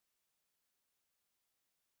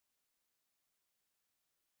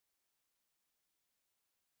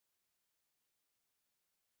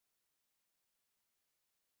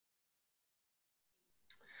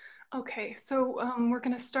Okay, so we're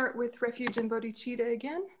going to start with refuge and bodhicitta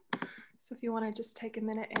again. So if you want to just take a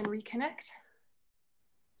minute and reconnect.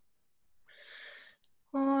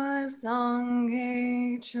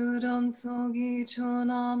 Sangye chudon sogi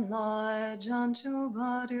chonam lai janchu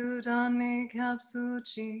badu dani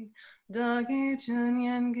kapsuchi dagi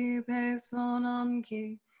chunyen gi pe sonam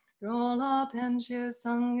ki rola penche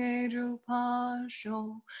sangye rupa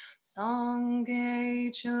sho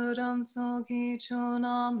sangye chudon sogi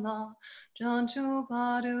chonam la janchu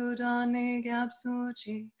badu dani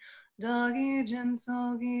kapsuchi dagi jin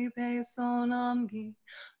sogi pe sonam ki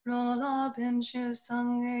Rola pinche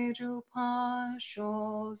sange jupa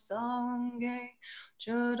sho sange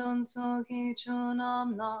Chödrön sogi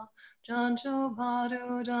chonam la jancho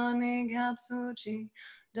paru dani gapsuchi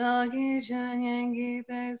dagi jenyengi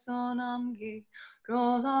pe sonamgi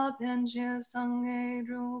Rola pinche sange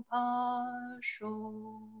jupa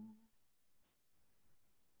sho.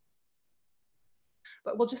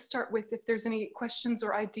 But we'll just start with if there's any questions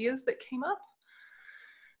or ideas that came up.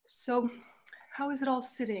 So how is it all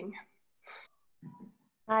sitting?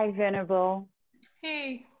 Hi, Venerable.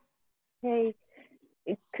 Hey. Hey,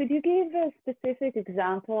 could you give a specific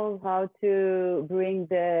example of how to bring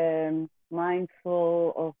the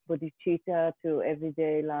mindful of bodhicitta to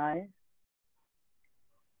everyday life?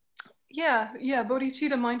 Yeah,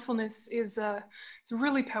 bodhicitta mindfulness is it's a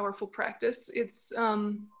really powerful practice. It's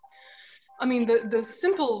I mean, the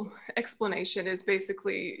simple explanation is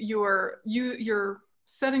basically you're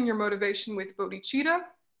setting your motivation with bodhicitta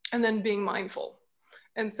and then being mindful.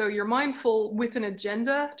 And so you're mindful with an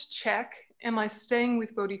agenda to check, am I staying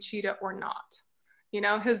with bodhicitta or not? You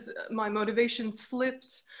know, has my motivation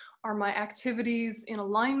slipped? Are my activities in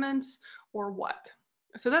alignment or what?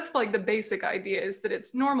 So that's like the basic idea, is that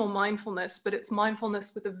it's normal mindfulness, but it's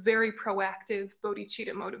mindfulness with a very proactive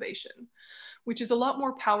bodhicitta motivation, which is a lot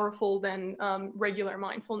more powerful than regular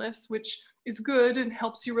mindfulness, which is good and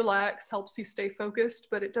helps you relax, helps you stay focused,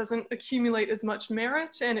 but it doesn't accumulate as much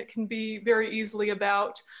merit, and it can be very easily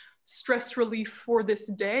about stress relief for this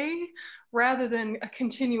day rather than a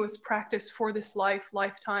continuous practice for this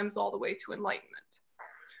lifetimes all the way to enlightenment.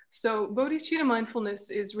 So bodhicitta mindfulness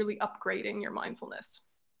is really upgrading your mindfulness.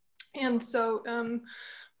 And so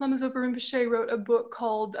Lama Zopa Rinpoche wrote a book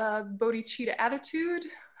called Bodhicitta Attitude,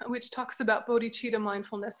 which talks about bodhicitta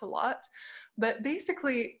mindfulness a lot. But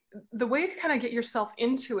basically, the way to kind of get yourself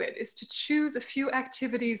into it is to choose a few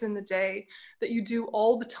activities in the day that you do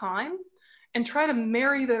all the time and try to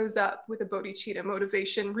marry those up with a bodhicitta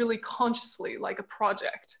motivation really consciously, like a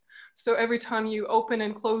project. So every time you open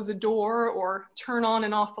and close a door or turn on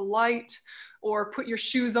and off a light or put your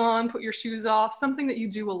shoes on, put your shoes off, something that you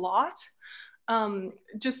do a lot,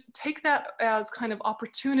 just take that as kind of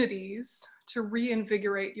opportunities to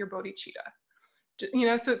reinvigorate your bodhicitta. You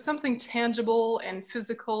know, so it's something tangible and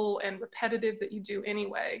physical and repetitive that you do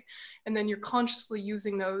anyway, and then you're consciously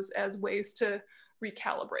using those as ways to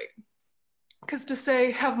recalibrate. Because to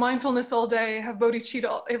say have mindfulness all day, have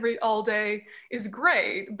bodhicitta all day is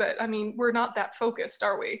great, but I mean, we're not that focused,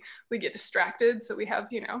 are we? We get distracted, so we have,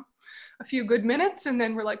 you know, a few good minutes and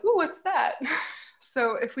then we're like, ooh, what's that?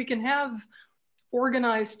 So if we can have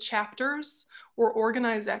organized chapters or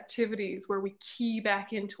organized activities where we key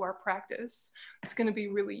back into our practice, it's going to be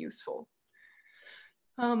really useful.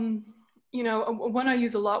 You know, one I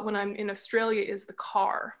use a lot when I'm in Australia is the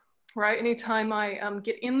car, right? Anytime I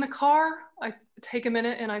get in the car, I take a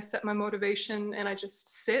minute and I set my motivation and I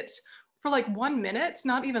just sit for like 1 minute,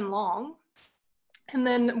 not even long. And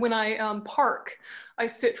then when I park, I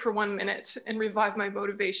sit for 1 minute and revive my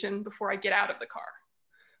motivation before I get out of the car.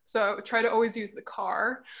 So try to always use the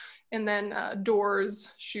car, and then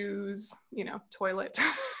doors, shoes, you know, toilet,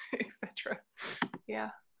 etc. Yeah.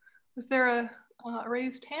 Was there a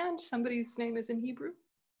raised hand? Somebody's name is in Hebrew.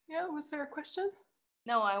 Yeah, was there a question?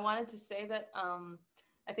 No, I wanted to say that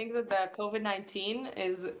I think that the COVID-19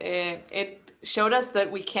 it showed us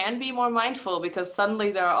that we can be more mindful, because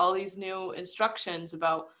suddenly there are all these new instructions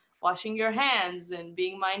about washing your hands and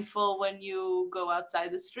being mindful when you go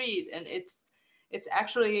outside the street. And it's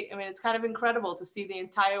actually, I mean, it's kind of incredible to see the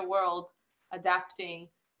entire world adapting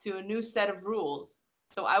to a new set of rules.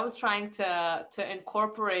 So I was trying to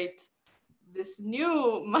incorporate this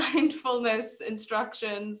new mindfulness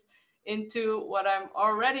instructions into what I'm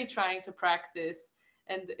already trying to practice.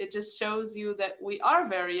 And it just shows you that we are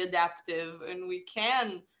very adaptive and we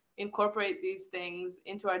can incorporate these things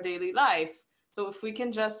into our daily life. So if we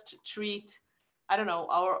can just treat, I don't know,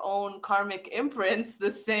 our own karmic imprints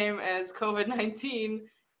the same as COVID-19,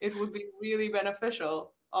 it would be really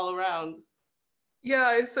beneficial all around.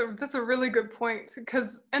 Yeah, that's a really good point.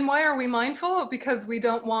 And why are we mindful? Because we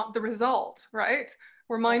don't want the result, right?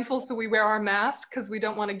 We're Yeah. mindful, so we wear our mask because we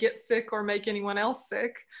don't want to get sick or make anyone else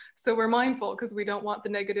sick. So we're mindful because we don't want the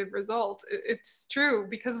negative result. It's true,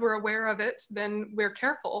 because we're aware of it, then we're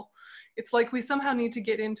careful. It's like we somehow need to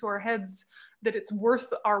get into our heads that it's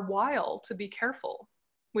worth our while to be careful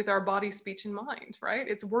with our body, speech, and mind, right?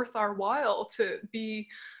 It's worth our while to be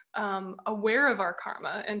aware of our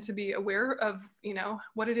karma and to be aware of, you know,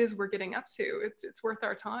 what it is we're getting up to. It's worth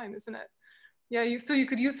our time, isn't it? Yeah, so you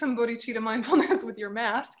could use some bodhicitta mindfulness with your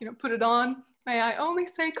mask, you know, put it on. May I only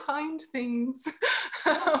say kind things,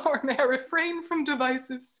 or may I refrain from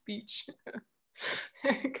divisive speech?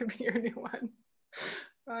 It could be your new one,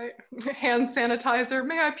 right? Hand sanitizer.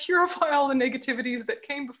 May I purify all the negativities that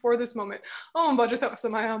came before this moment. Oh,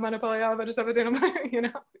 you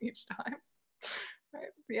know, each time.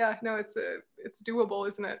 Right. Yeah, no, it's doable,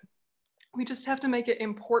 isn't it? We just have to make it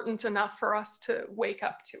important enough for us to wake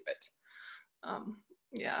up to it.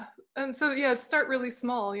 Yeah, and so yeah, start really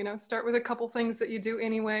small, you know, start with a couple things that you do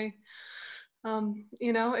anyway.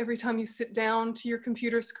 You know, every time you sit down to your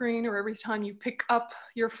computer screen, or every time you pick up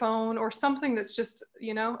your phone, or something that's just,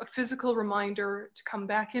 you know, a physical reminder to come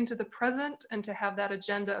back into the present and to have that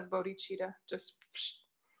agenda of bodhicitta, just,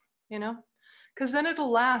 you know, because then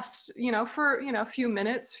it'll last, you know, for, you know, a few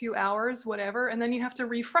minutes, few hours, whatever, and then you have to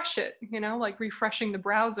refresh it, you know, like refreshing the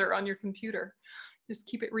browser on your computer. Just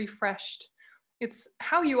keep it refreshed. It's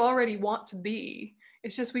how you already want to be.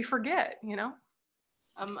 It's just we forget, you know.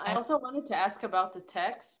 I also wanted to ask about the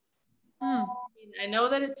text. Mm. I know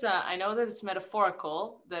that it's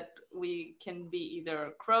metaphorical, that we can be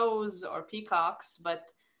either crows or peacocks, but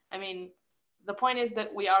I mean, the point is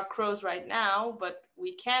that we are crows right now, but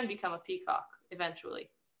we can become a peacock eventually,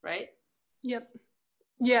 right? Yep.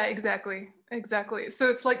 Yeah, exactly. Exactly. So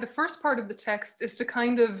it's like the first part of the text is to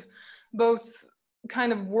kind of both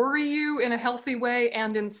kind of worry you in a healthy way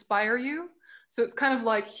and inspire you. So it's kind of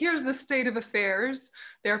like, here's the state of affairs.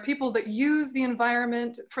 There are people that use the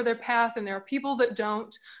environment for their path, and there are people that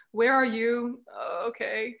don't. Where are you?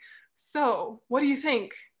 Okay. So what do you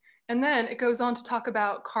think? And then it goes on to talk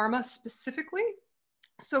about karma specifically.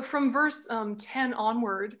 So from verse 10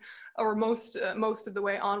 onward, or most of the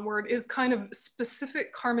way onward, is kind of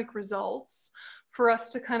specific karmic results for us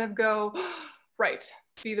to kind of go, right,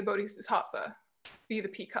 be the bodhisattva, be the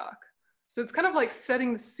peacock. So it's kind of like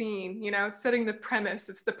setting the scene, you know, setting the premise.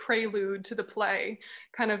 It's the prelude to the play.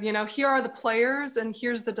 Kind of, you know, here are the players, and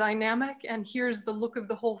here's the dynamic, and here's the look of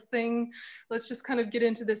the whole thing. Let's just kind of get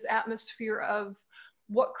into this atmosphere of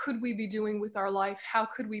what could we be doing with our life? How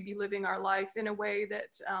could we be living our life in a way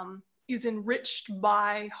that is enriched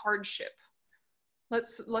by hardship?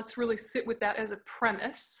 Let's really sit with that as a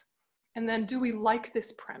premise. And then, do we like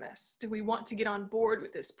this premise? Do we want to get on board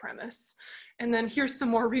with this premise? And then here's some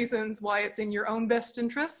more reasons why it's in your own best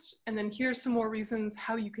interest. And then here's some more reasons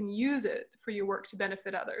how you can use it for your work to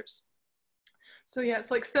benefit others. So yeah,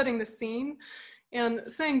 it's like setting the scene and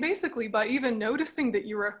saying basically, by even noticing that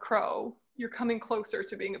you're a crow, you're coming closer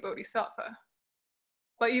to being a bodhisattva.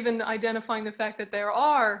 By even identifying the fact that there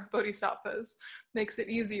are bodhisattvas makes it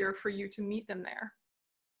easier for you to meet them there.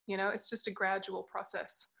 You know, it's just a gradual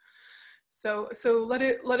process. So let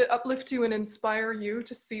it uplift you and inspire you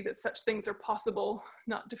to see that such things are possible,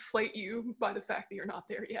 not deflate you by the fact that you're not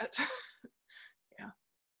there yet.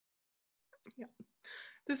 Yeah.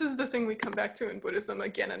 This is the thing we come back to in Buddhism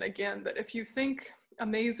again and again, that if you think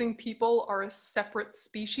amazing people are a separate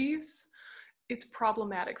species, it's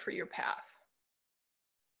problematic for your path,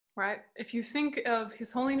 right? If you think of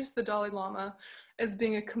His Holiness the Dalai Lama as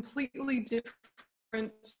being a completely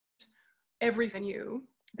different everything you,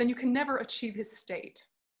 then you can never achieve his state.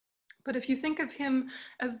 But if you think of him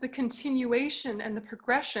as the continuation and the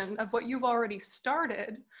progression of what you've already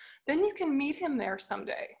started, then you can meet him there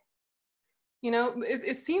someday. You know,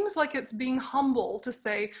 it seems like it's being humble to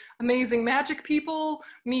say, amazing magic people,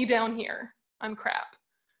 me down here, I'm crap.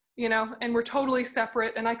 You know, and we're totally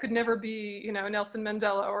separate, and I could never be, you know, Nelson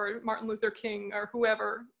Mandela or Martin Luther King or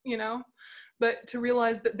whoever, you know, but to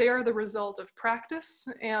realize that they are the result of practice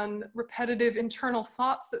and repetitive internal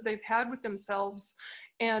thoughts that they've had with themselves,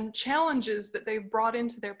 and challenges that they've brought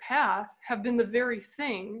into their path have been the very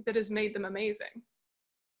thing that has made them amazing.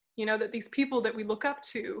 You know, that these people that we look up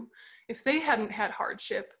to, if they hadn't had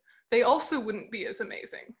hardship, they also wouldn't be as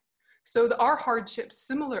amazing. So our hardships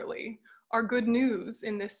similarly are good news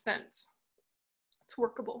in this sense. It's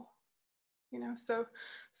workable, you know, so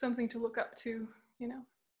something to look up to, you know.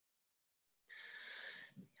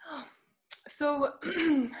 So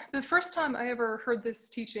the first time I ever heard this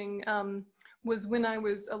teaching was when I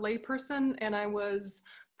was a layperson and I was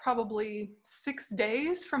probably 6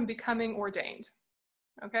 days from becoming ordained.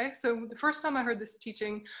 Okay, so the first time I heard this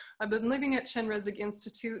teaching, I've been living at Chenrezig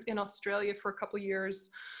Institute in Australia for a couple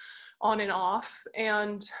years, on and off,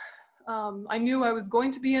 and I knew I was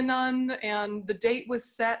going to be a nun, and the date was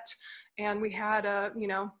set, and we had a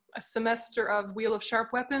semester of Wheel of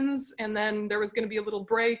Sharp Weapons, and then there was going to be a little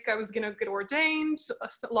break. I was going to get ordained.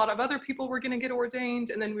 A lot of other people were going to get ordained,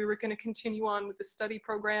 and then we were going to continue on with the study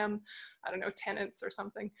program, I don't know, tenets or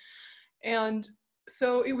something. And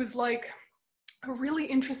so it was like a really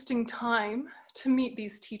interesting time to meet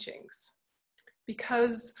these teachings,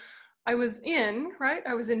 because I was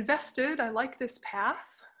I was invested, I like this path,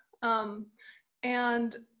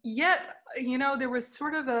 and yet, there was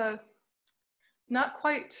sort of a not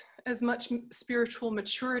quite as much spiritual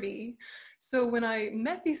maturity. So when I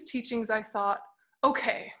met these teachings, I thought,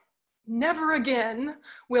 okay, never again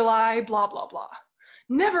will I blah, blah, blah.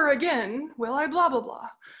 Never again will I blah, blah, blah.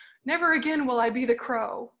 Never again will I be the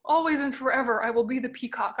crow. Always and forever I will be the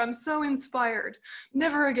peacock. I'm so inspired.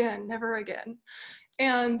 Never again, never again.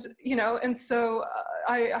 And, and so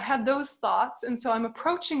I had those thoughts. And so I'm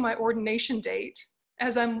approaching my ordination date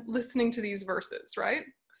as I'm listening to these verses, right?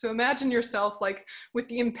 So imagine yourself like with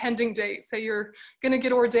the impending date, say you're going to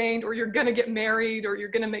get ordained, or you're going to get married, or you're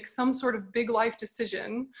going to make some sort of big life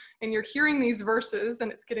decision, and you're hearing these verses and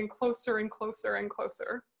it's getting closer and closer and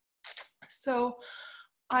closer. So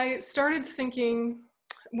I started thinking,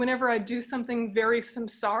 whenever I do something very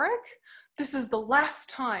samsaric, this is the last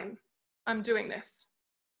time I'm doing this.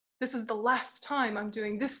 This is the last time I'm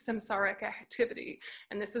doing this samsaric activity.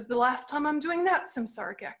 And this is the last time I'm doing that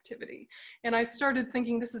samsaric activity. And I started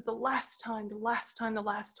thinking, this is the last time, the last time, the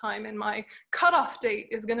last time. And my cutoff date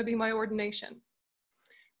is going to be my ordination.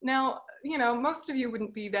 Now, most of you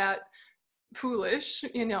wouldn't be that foolish,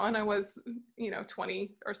 and I was,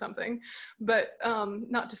 20 or something, but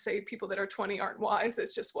not to say people that are 20 aren't wise.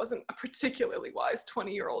 It just wasn't a particularly wise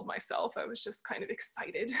 20-year-old myself. I was just kind of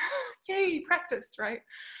excited. Yay, practice, right?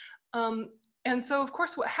 And so of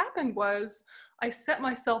course what happened was I set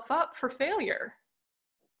myself up for failure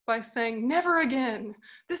by saying, never again,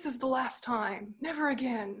 this is the last time, never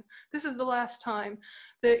again, this is the last time.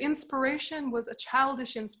 The inspiration was a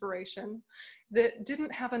childish inspiration that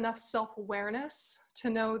didn't have enough self-awareness to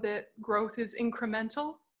know that growth is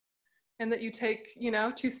incremental and that you take,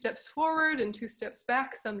 2 steps forward and 2 steps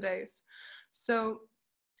back some days. So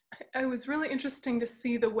it was really interesting to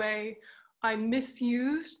see the way I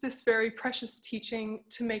misused this very precious teaching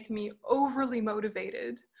to make me overly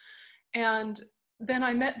motivated. And then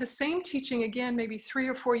I met the same teaching again, maybe 3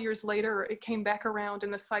 or 4 years later. It came back around in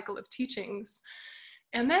the cycle of teachings.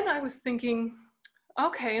 And then I was thinking,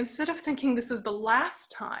 okay, instead of thinking this is the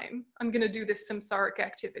last time I'm going to do this samsaric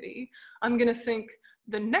activity, I'm going to think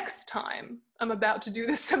the next time I'm about to do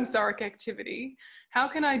this samsaric activity, how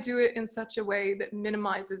can I do it in such a way that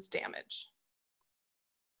minimizes damage?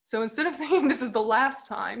 So instead of thinking this is the last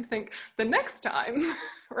time, think the next time,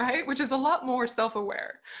 right? Which is a lot more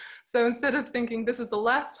self-aware. So instead of thinking this is the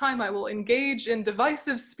last time I will engage in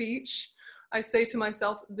divisive speech, I say to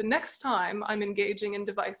myself, the next time I'm engaging in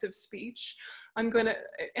divisive speech,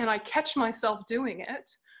 and I catch myself doing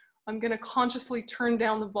it, I'm gonna consciously turn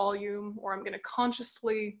down the volume, or I'm gonna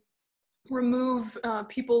consciously remove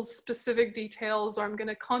people's specific details, or I'm going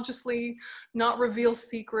to consciously not reveal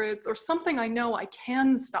secrets, or something I know I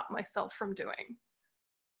can stop myself from doing,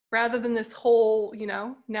 rather than this whole,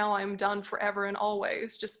 now I'm done forever and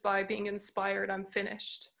always, just by being inspired, I'm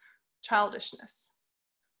finished childishness,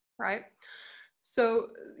 right? So,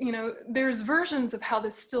 there's versions of how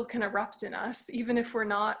this still can erupt in us, even if we're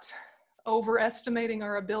not overestimating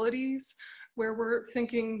our abilities, where we're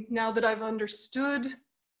thinking, now that I've understood,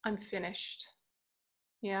 I'm finished.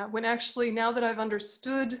 Yeah, when actually, now that I've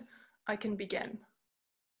understood, I can begin.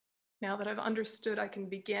 Now that I've understood, I can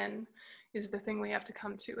begin is the thing we have to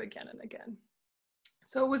come to again and again.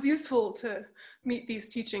 So it was useful to meet these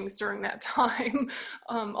teachings during that time,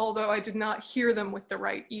 although I did not hear them with the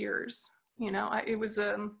right ears. It was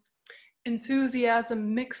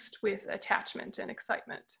enthusiasm mixed with attachment and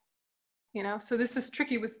excitement. So this is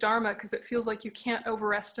tricky with Dharma, because it feels like you can't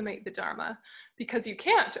overestimate the Dharma, because you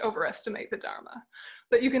can't overestimate the Dharma,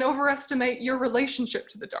 but you can overestimate your relationship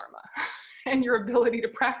to the Dharma and your ability to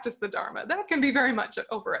practice the Dharma. That can be very much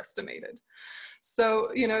overestimated. So,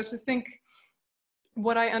 to think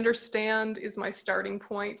what I understand is my starting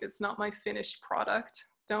point, it's not my finished product.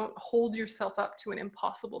 Don't hold yourself up to an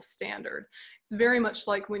impossible standard. It's very much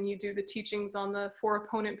like when you do the teachings on the 4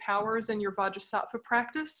 opponent powers in your Vajrasattva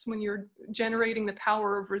practice. When you're generating the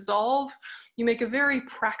power of resolve, you make a very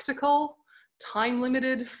practical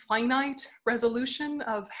time-limited, finite resolution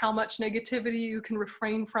of how much negativity you can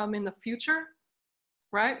refrain from in the future,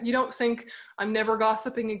 right? You don't think, I'm never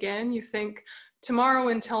gossiping again. You think, tomorrow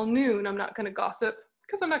until noon, I'm not going to gossip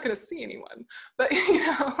because I'm not going to see anyone. But,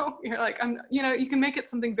 you're like, you can make it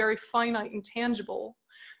something very finite and tangible,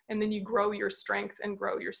 and then you grow your strength and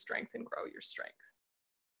grow your strength and grow your strength.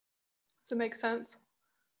 Does it make sense?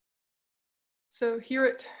 So hear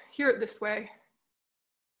it this way.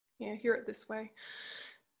 Yeah, hear it this way.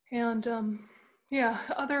 And yeah,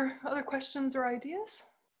 other questions or ideas?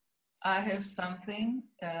 I have something.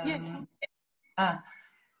 Yeah.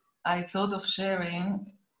 I thought of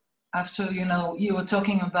sharing after, you were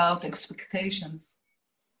talking about expectations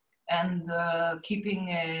and keeping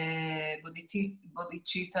a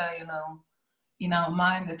bodhicitta, in our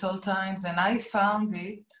mind at all times. And I found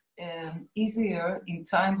it easier in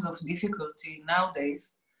times of difficulty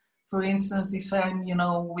nowadays. For instance, if I'm,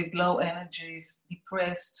 with low energies,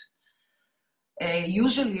 depressed,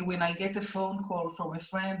 usually when I get a phone call from a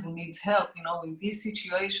friend who needs help, in these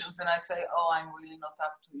situations, and I say, oh, I'm really not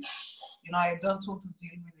up to it. I don't want to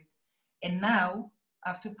deal with it. And now,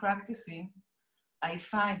 after practicing, I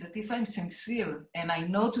find that if I'm sincere and I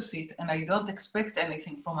notice it and I don't expect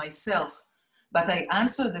anything from myself, but I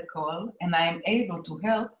answer the call and I am able to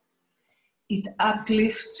help, it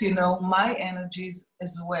uplifts, my energies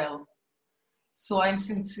as well. So I'm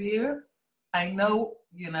sincere. I know,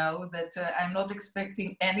 that I'm not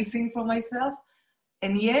expecting anything from myself,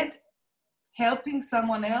 and yet helping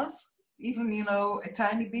someone else, even, a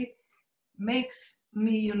tiny bit, makes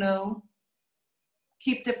me,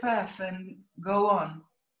 keep the path and go on.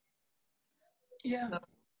 Yeah. So.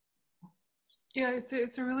 Yeah,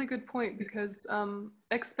 it's a really good point, because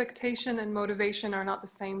expectation and motivation are not the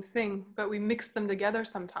same thing, but we mix them together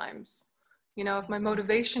sometimes. If my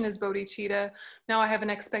motivation is bodhicitta, now I have an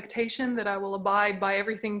expectation that I will abide by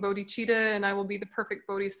everything bodhicitta and I will be the perfect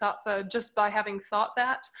bodhisattva. Just by having thought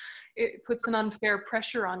that, it puts an unfair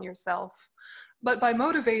pressure on yourself. But by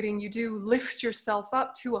motivating, you do lift yourself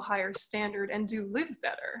up to a higher standard and do live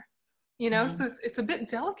better. So it's a bit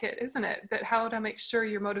delicate, isn't it? That how to make sure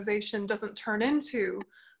your motivation doesn't turn into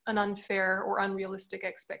an unfair or unrealistic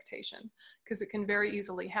expectation, because it can very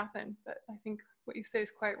easily happen. But I think what you say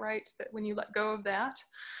is quite right, that when you let go of that,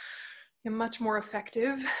 you're much more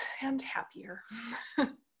effective and happier.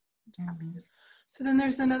 So then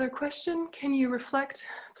there's another question. Can you reflect,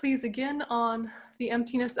 please, again on the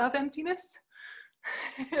emptiness of emptiness?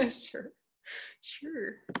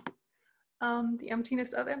 Sure. The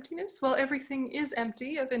emptiness of emptiness. Well, everything is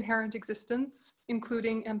empty of inherent existence,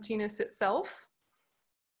 including emptiness itself.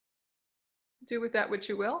 Do with that what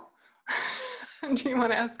you will. Do you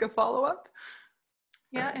want to ask a follow-up?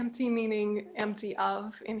 Yeah, empty meaning empty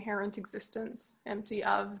of inherent existence, empty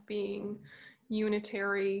of being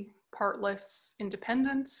unitary, partless,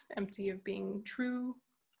 independent, empty of being true,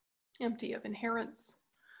 empty of inherence.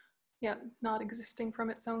 Yeah, not existing from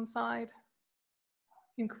its own side,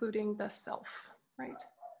 including the self, right?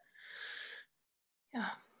 Yeah.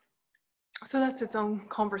 So that's its own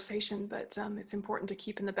conversation, but it's important to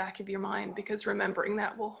keep in the back of your mind, because remembering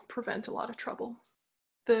that will prevent a lot of trouble.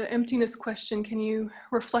 The emptiness question, can you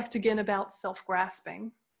reflect again about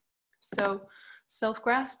self-grasping? So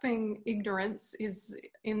self-grasping ignorance is,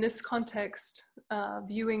 in this context,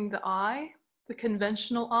 viewing the I, the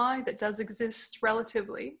conventional I that does exist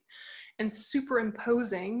relatively, and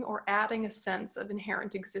superimposing or adding a sense of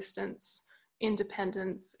inherent existence,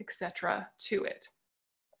 independence, etc. to it.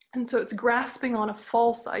 And so it's grasping on a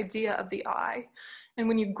false idea of the I. And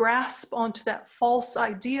when you grasp onto that false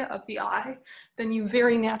idea of the I, then you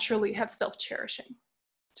very naturally have self-cherishing.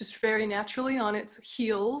 Just very naturally on its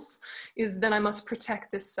heels is, then I must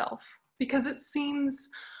protect this self, because it seems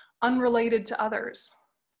unrelated to others,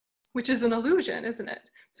 which is an illusion, isn't it?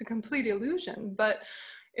 It's a complete illusion. But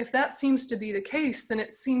if that seems to be the case, then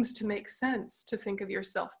it seems to make sense to think of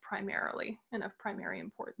yourself primarily and of primary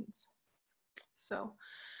importance. So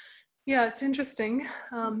yeah, it's interesting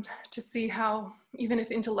to see how, even if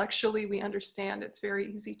intellectually we understand, it's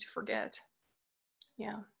very easy to forget.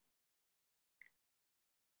 Yeah.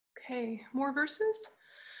 Okay, more verses?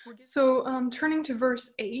 So turning to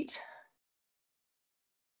verse 8,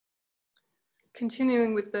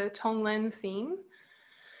 continuing with the Tonglen theme,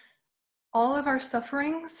 all of our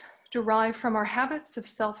sufferings derive from our habits of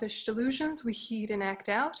selfish delusions we heed and act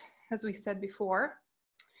out, as we said before.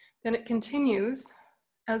 Then it continues,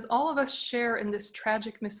 as all of us share in this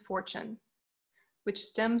tragic misfortune, which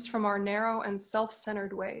stems from our narrow and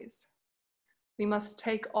self-centered ways, we must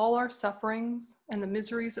take all our sufferings and the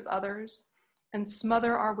miseries of others and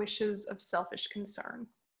smother our wishes of selfish concern.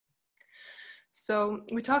 So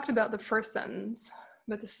we talked about the first sentence,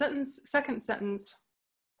 but the second sentence,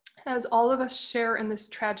 as all of us share in this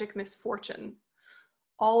tragic misfortune,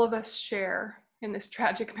 all of us share in this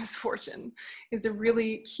tragic misfortune, is a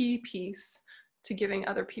really key piece to giving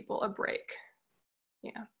other people a break.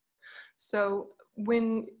 Yeah. So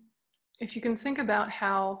if you can think about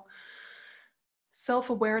how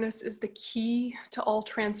self-awareness is the key to all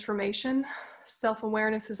transformation,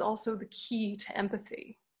 self-awareness is also the key to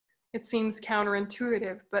empathy. It seems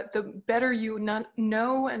counterintuitive, but the better you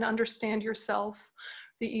know and understand yourself,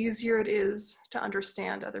 the easier it is to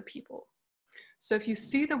understand other people. So if you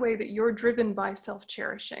see the way that you're driven by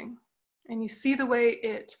self-cherishing, and you see the way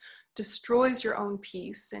it destroys your own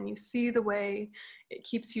peace, and you see the way it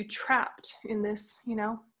keeps you trapped in this,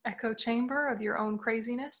 echo chamber of your own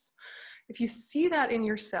craziness, if you see that in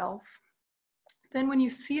yourself, then when you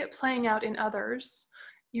see it playing out in others,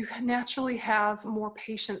 you naturally have more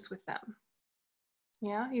patience with them.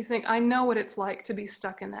 Yeah, you think, I know what it's like to be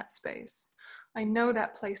stuck in that space. I know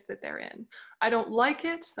that place that they're in. I don't like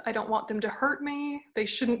it. I don't want them to hurt me. They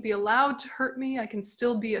shouldn't be allowed to hurt me. I can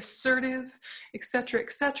still be assertive,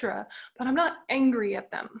 etc., but I'm not angry at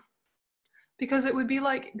them. Because it would be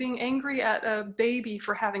like being angry at a baby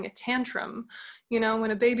for having a tantrum.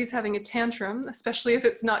 When a baby's having a tantrum, especially if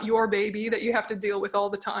it's not your baby that you have to deal with all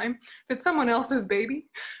the time, if it's someone else's baby,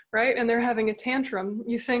 right, and they're having a tantrum,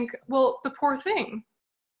 you think, well, the poor thing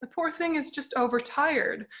is just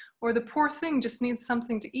overtired, or the poor thing just needs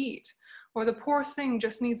something to eat, or the poor thing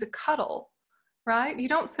just needs a cuddle, right? You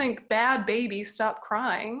don't think, bad baby, stop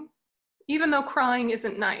crying, even though crying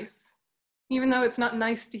isn't nice. Even though it's not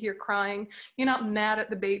nice to hear crying, you're not mad at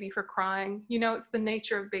the baby for crying. It's the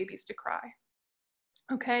nature of babies to cry.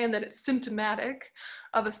 Okay, and that it's symptomatic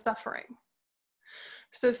of a suffering.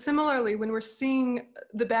 So similarly, when we're seeing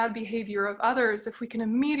the bad behavior of others, if we can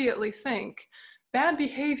immediately think, bad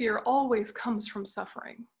behavior always comes from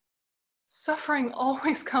suffering. Suffering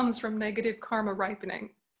always comes from negative karma ripening.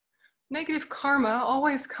 Negative karma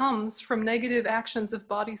always comes from negative actions of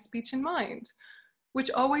body, speech, and mind,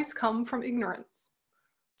 which always come from ignorance.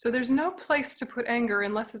 So there's no place to put anger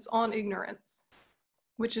unless it's on ignorance,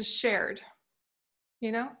 which is shared.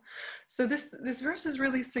 So this verse is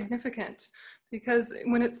really significant, because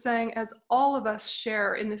when it's saying, as all of us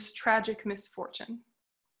share in this tragic misfortune,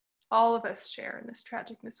 all of us share in this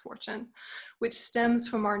tragic misfortune, which stems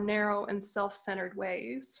from our narrow and self-centered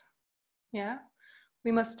ways. Yeah,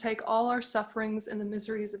 we must take all our sufferings and the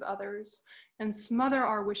miseries of others and smother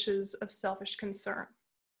our wishes of selfish concern.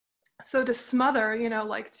 So to smother,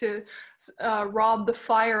 like to rob the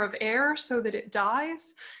fire of air so that it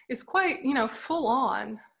dies, is quite, full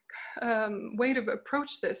on way to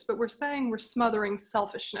approach this, but we're saying we're smothering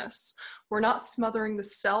selfishness. We're not smothering the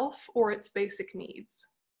self or its basic needs.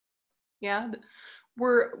 Yeah,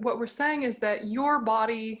 what we're saying is that your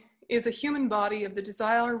body is a human body of the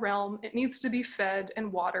desire realm. It needs to be fed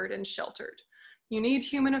and watered and sheltered. You need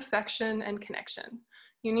human affection and connection.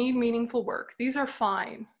 You need meaningful work. These are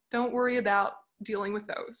fine. Don't worry about dealing with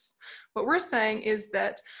those. What we're saying is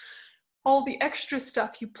that all the extra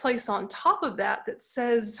stuff you place on top of that that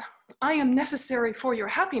says, I am necessary for your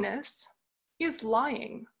happiness, is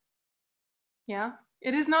lying. Yeah,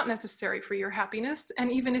 it is not necessary for your happiness.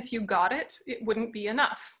 And even if you got it, it wouldn't be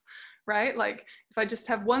enough, right? Like if I just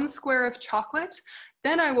have 1 square of chocolate,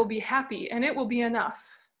 then I will be happy and it will be enough.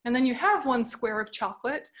 And then you have 1 square of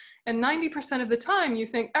chocolate, and 90% of the time you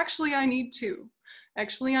think, actually, I need 2.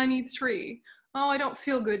 Actually, I need 3. Oh, I don't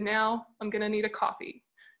feel good now. I'm gonna need a coffee.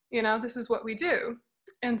 This is what we do.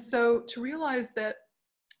 And so to realize that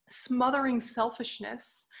smothering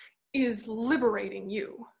selfishness is liberating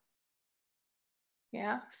you.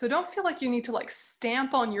 Yeah, so don't feel like you need to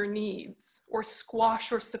stamp on your needs or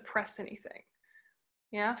squash or suppress anything.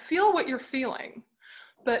 Yeah, feel what you're feeling,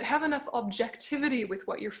 but have enough objectivity with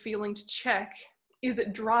what you're feeling to check, is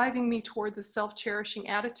it driving me towards a self-cherishing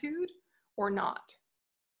attitude or not?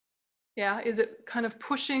 Yeah, is it kind of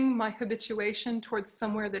pushing my habituation towards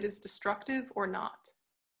somewhere that is destructive or not?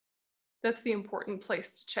 That's the important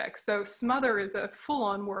place to check. So smother is a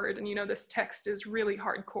full-on word, and this text is really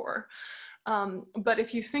hardcore. But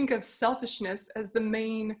if you think of selfishness as the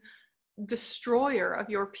main destroyer of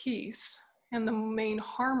your peace and the main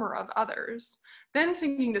harmer of others, then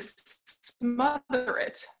thinking to smother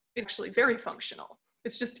it is actually very functional.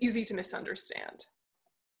 It's just easy to misunderstand.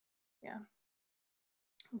 Yeah.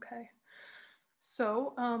 Okay.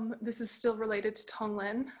 So this is still related to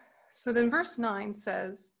Tonglen. So then verse 9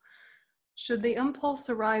 says, should the impulse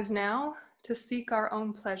arise now to seek our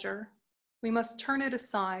own pleasure, we must turn it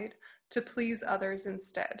aside to please others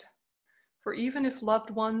instead. For even if loved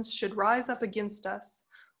ones should rise up against us,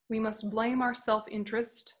 we must blame our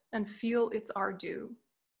self-interest and feel it's our due.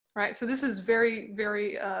 Right? So this is very,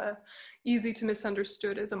 very easy to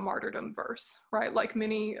misunderstood as a martyrdom verse, right? Like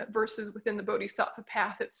many verses within the Bodhisattva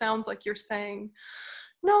path, it sounds like you're saying,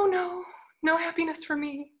 no, no, no happiness for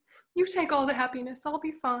me. You take all the happiness, I'll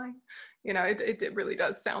be fine. You know, it really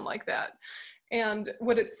does sound like that. And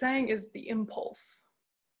what it's saying is the impulse,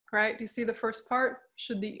 right? Do you see the first part?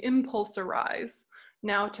 Should the impulse arise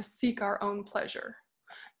now to seek our own pleasure?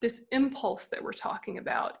 This impulse that we're talking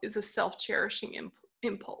about is a self-cherishing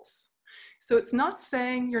impulse. So it's not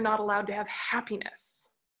saying you're not allowed to have happiness.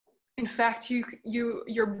 In fact,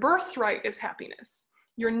 your birthright is happiness.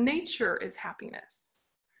 Your nature is happiness,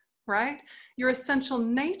 right? Your essential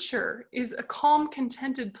nature is a calm,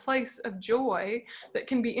 contented place of joy that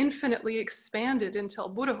can be infinitely expanded until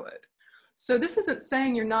Buddhahood. So this isn't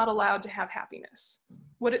saying you're not allowed to have happiness.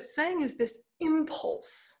 What it's saying is this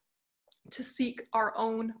impulse to seek our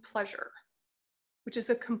own pleasure, which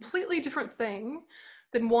is a completely different thing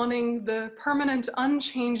than wanting the permanent,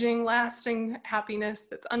 unchanging, lasting happiness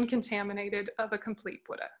that's uncontaminated of a complete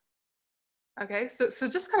Buddha. Okay, so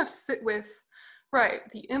just kind of sit with, right,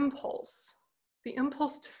 the impulse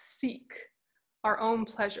to seek our own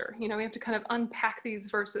pleasure. You know, we have to kind of unpack these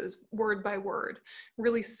verses word by word,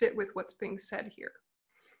 really sit with what's being said here.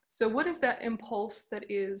 So what is that impulse that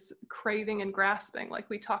is craving and grasping, like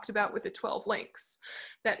we talked about with the 12 links?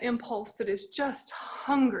 That impulse that is just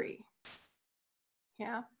hungry.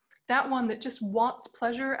 Yeah, that one that just wants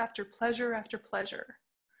pleasure after pleasure after pleasure.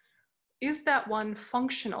 Is that one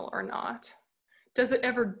functional or not? Does it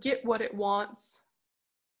ever get what it wants?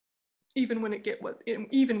 Even when it gets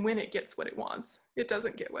what it wants, it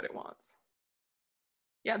doesn't get what it wants.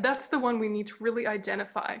 Yeah, that's the one we need to really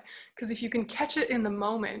identify, because if you can catch it in the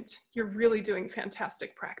moment, you're really doing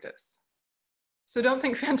fantastic practice. So don't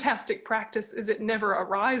think fantastic practice is it never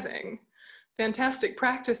arising. Fantastic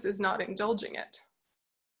practice is not indulging it.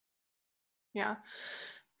 Yeah.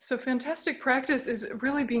 So fantastic practice is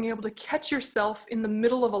really being able to catch yourself in the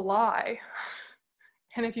middle of a lie.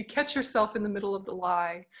 And if you catch yourself in the middle of the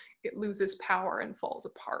lie, it loses power and falls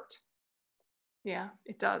apart. Yeah,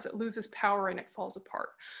 it does. It loses power and it falls apart.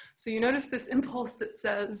 So you notice this impulse that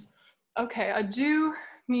says, okay, I do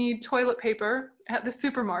need toilet paper at the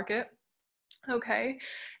supermarket. Okay,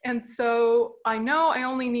 and so I know I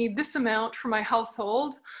only need this amount for my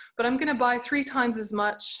household, but I'm going to buy 3 times as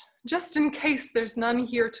much just in case there's none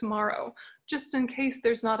here tomorrow, just in case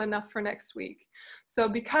there's not enough for next week. So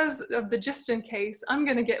because of the just in case, I'm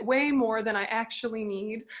going to get way more than I actually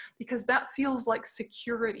need, because that feels like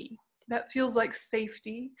security. That feels like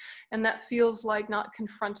safety, and that feels like not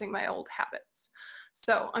confronting my old habits.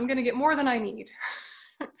 So I'm going to get more than I need.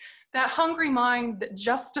 That hungry mind that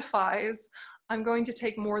justifies I'm going to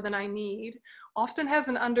take more than I need often has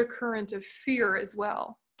an undercurrent of fear as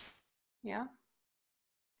well. Yeah?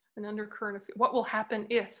 An undercurrent of what will happen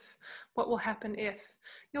if? What will happen if?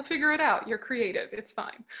 You'll figure it out. You're creative. It's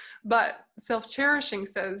fine. But self-cherishing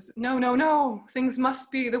says, no, no, no. Things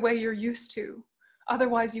must be the way you're used to.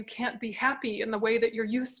 Otherwise, you can't be happy in the way that you're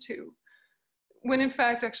used to. When in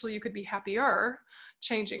fact, actually, you could be happier,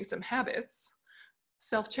 changing some habits.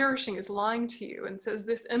 Self-cherishing is lying to you and says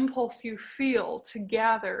this impulse you feel to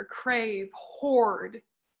gather, crave, hoard,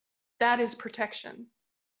 that is protection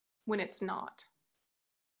when it's not.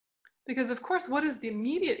 Because of course, what is the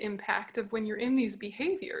immediate impact of when you're in these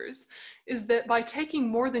behaviors is that by taking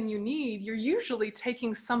more than you need, you're usually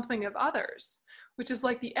taking something of others, which is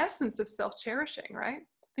like the essence of self-cherishing, right?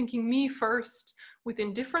 Thinking me first with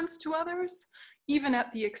indifference to others, even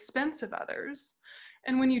at the expense of others.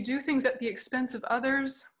 And when you do things at the expense of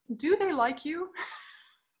others, do they like you?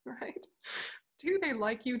 Right? Do they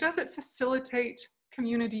like you? Does it facilitate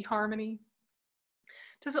community harmony?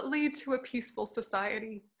 Does it lead to a peaceful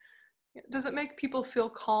society? Does it make people feel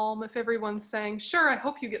calm if everyone's saying, sure, I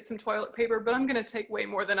hope you get some toilet paper, but I'm going to take way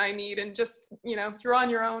more than I need and just, you know, you're on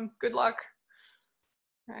your own, good luck,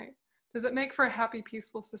 right? Does it make for a happy,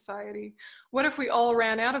 peaceful society? What if we all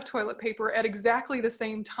ran out of toilet paper at exactly the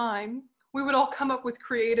same time? We would all come up with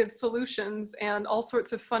creative solutions and all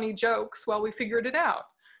sorts of funny jokes while we figured it out,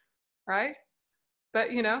 right?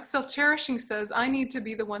 But, you know, self-cherishing says, I need to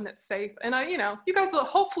be the one that's safe. And you know, you guys,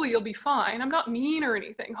 hopefully you'll be fine. I'm not mean or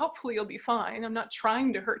anything. Hopefully you'll be fine. I'm not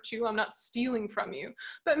trying to hurt you. I'm not stealing from you,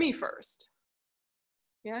 but me first.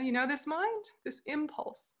 Yeah, you know this mind, this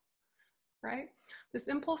impulse, right? This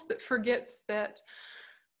impulse that forgets that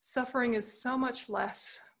suffering is so much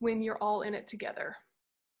less when you're all in it together.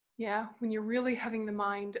 Yeah, when you're really having the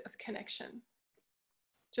mind of connection.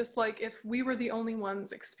 Just like if we were the only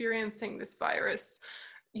ones experiencing this virus,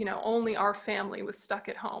 you know, only our family was stuck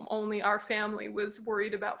at home, only our family was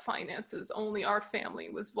worried about finances, only our family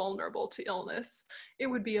was vulnerable to illness, it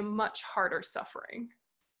would be a much harder suffering.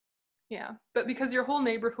 Yeah, but because your whole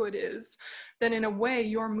neighborhood is, then in a way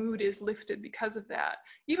your mood is lifted because of that.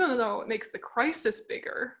 Even though it makes the crisis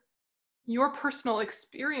bigger, your personal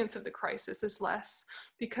experience of the crisis is less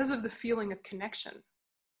because of the feeling of connection.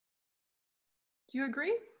 Do you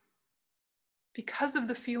agree? Because of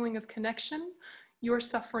the feeling of connection, your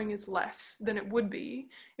suffering is less than it would be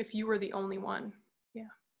if you were the only one. Yeah.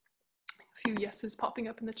 A few yeses popping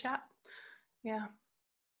up in the chat. Yeah.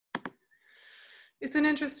 It's an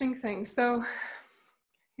interesting thing. So,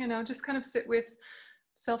 you know, just kind of sit with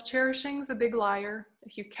self-cherishing's a big liar.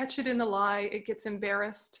 If you catch it in the lie, it gets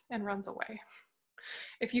embarrassed and runs away.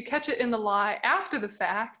 If you catch it in the lie after the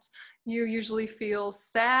fact, you usually feel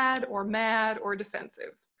sad or mad or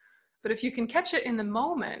defensive. But if you can catch it in the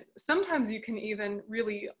moment, sometimes you can even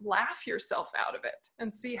really laugh yourself out of it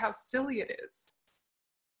and see how silly it is.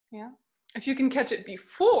 Yeah. If you can catch it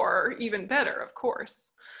before, even better, of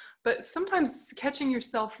course. But sometimes catching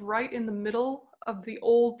yourself right in the middle of the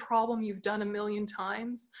old problem you've done a million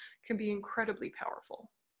times can be incredibly powerful.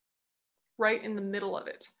 Right in the middle of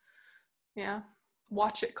it. Yeah.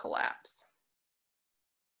 Watch it collapse.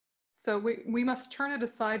 So we must turn it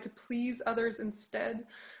aside to please others instead.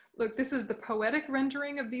 Look, this is the poetic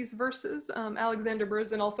rendering of these verses. Alexander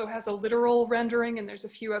Berzin also has a literal rendering, and there's a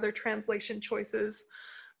few other translation choices.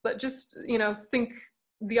 But just, you know, think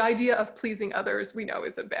the idea of pleasing others, we know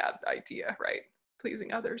is a bad idea, right?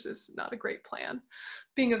 Pleasing others is not a great plan.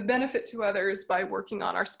 Being of benefit to others by working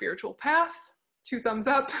on our spiritual path, 2 thumbs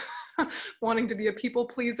up. Wanting to be a people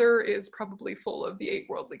pleaser is probably full of the 8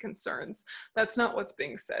 worldly concerns. That's not what's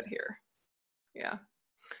being said here. Yeah.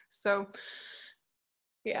 So,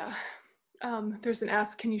 yeah. There's an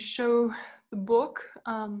ask, can you show the book?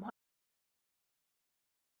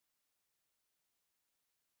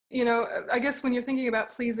 You know, I guess when you're thinking about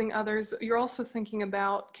pleasing others, you're also thinking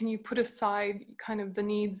about, can you put aside kind of the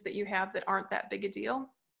needs that you have that aren't that big a deal?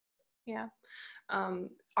 Yeah.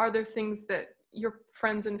 Are there things that your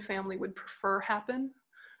friends and family would prefer happen?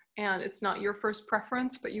 And it's not your first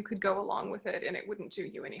preference, but you could go along with it and it wouldn't do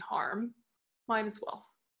you any harm. Might as well.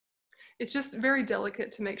 It's just very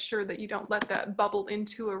delicate to make sure that you don't let that bubble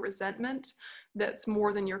into a resentment that's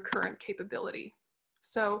more than your current capability.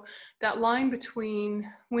 So that line between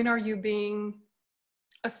when are you being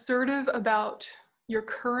assertive about your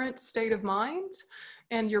current state of mind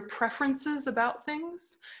and your preferences about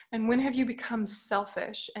things, and when have you become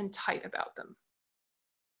selfish and tight about them?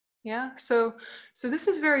 Yeah, so this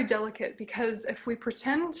is very delicate, because if we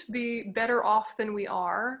pretend to be better off than we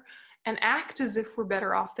are and act as if we're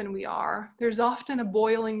better off than we are, there's often a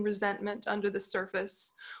boiling resentment under the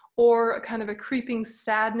surface, or a kind of a creeping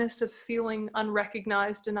sadness of feeling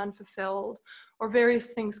unrecognized and unfulfilled, or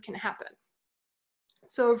various things can happen.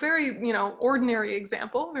 So a very, you know, ordinary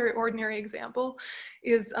example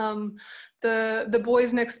is the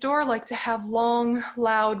boys next door like to have long,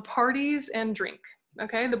 loud parties and drink.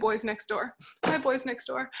 Okay, the boys next door. Hi, boys next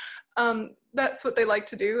door. That's what they like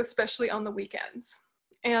to do, especially on the weekends.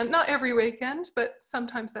 And not every weekend, but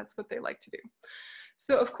sometimes that's what they like to do.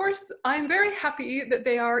 So of course, I'm very happy that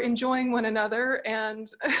they are enjoying one another and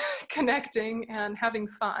connecting and having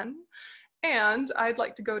fun. And I'd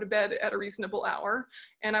like to go to bed at a reasonable hour.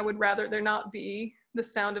 And I would rather there not be the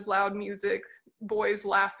sound of loud music, boys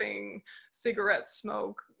laughing, cigarette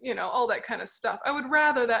smoke, you know, all that kind of stuff. I would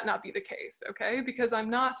rather that not be the case, okay? Because I'm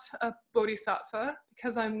not a bodhisattva,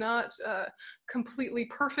 because I'm not completely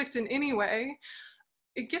perfect in any way.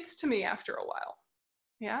 It gets to me after a while,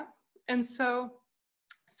 yeah? And so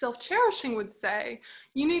self-cherishing would say,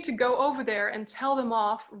 you need to go over there and tell them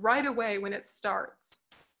off right away when it starts.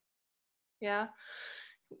 Yeah.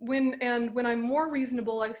 When I'm more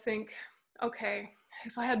reasonable, I think, okay,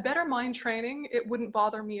 if I had better mind training, it wouldn't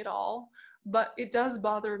bother me at all, but it does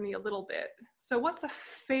bother me a little bit. So what's a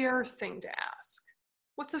fair thing to ask?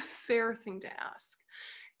 What's a fair thing to ask?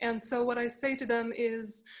 And so what I say to them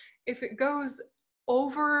is, if it goes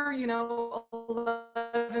over, you know,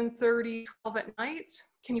 11:30, 12 at night,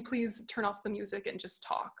 can you please turn off the music and just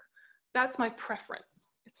talk? That's my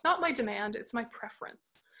preference. It's not my demand, it's my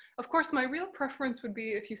preference. Of course, my real preference would be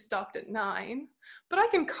if you stopped at 9, but I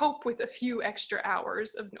can cope with a few extra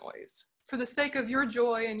hours of noise. For the sake of your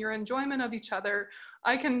joy and your enjoyment of each other,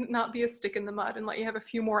 I can not be a stick in the mud and let you have a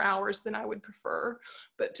few more hours than I would prefer.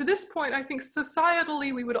 But to this point, I think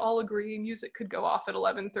societally, we would all agree music could go off at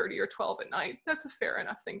 11:30 or 12 at night. That's a fair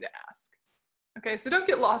enough thing to ask. Okay, so don't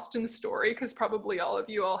get lost in the story, because probably all of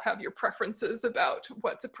you all have your preferences about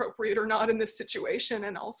what's appropriate or not in this situation,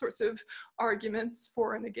 and all sorts of arguments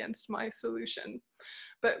for and against my solution.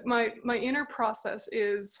 But my inner process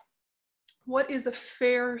is, what is a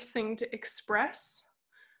fair thing to express,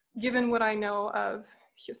 given what I know of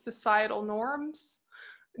societal norms,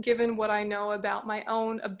 given what I know about my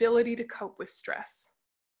own ability to cope with stress?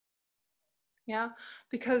 Yeah,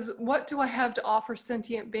 because what do I have to offer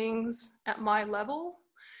sentient beings at my level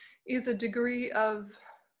is a degree of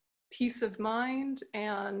peace of mind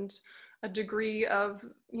and a degree of,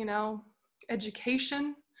 you know,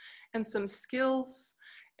 education and some skills,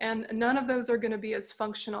 and none of those are going to be as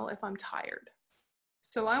functional if I'm tired.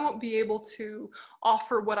 So I won't be able to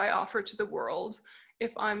offer what I offer to the world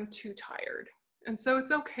if I'm too tired. And so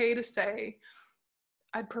it's okay to say,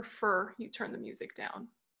 I'd prefer you turn the music down.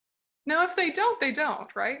 Now, if they don't, they don't,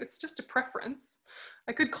 right? It's just a preference.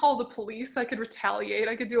 I could call the police, I could retaliate,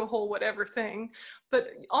 I could do a whole whatever thing. But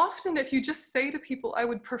often if you just say to people, I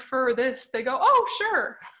would prefer this, they go, oh,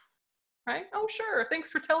 sure, right? Oh, sure,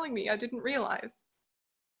 thanks for telling me, I didn't realize.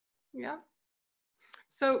 Yeah.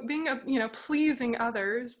 So being, you know, pleasing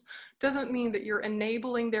others doesn't mean that you're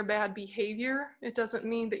enabling their bad behavior. It doesn't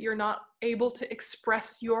mean that you're not able to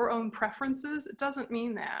express your own preferences. It doesn't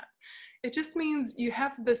mean that. It just means you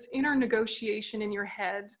have this inner negotiation in your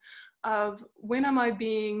head of, when am I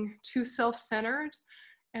being too self-centered,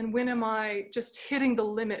 and when am I just hitting the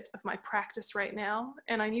limit of my practice right now,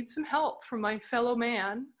 and I need some help from my fellow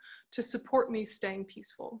man to support me staying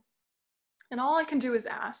peaceful. And all I can do is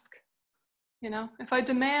ask. You know, if I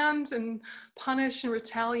demand and punish and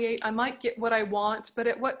retaliate, I might get what I want, but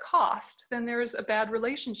at what cost? Then there's a bad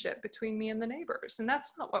relationship between me and the neighbors, and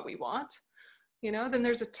that's not what we want. You know, then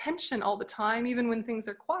there's a tension all the time, even when things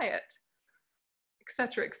are quiet,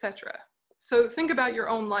 etc., etc. So think about your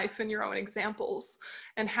own life and your own examples,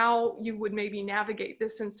 and how you would maybe navigate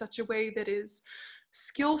this in such a way that is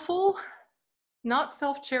skillful, not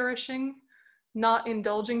self-cherishing, not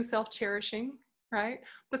indulging self-cherishing, right?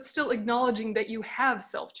 But still acknowledging that you have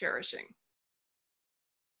self-cherishing.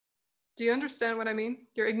 Do you understand what I mean?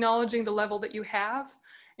 You're acknowledging the level that you have,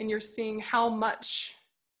 and you're seeing how much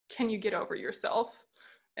can you get over yourself,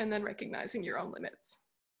 and then recognizing your own limits.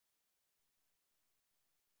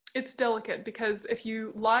 It's delicate, because if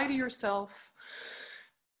you lie to yourself,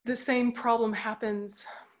 the same problem happens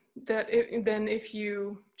than if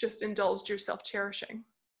you just indulged your self-cherishing.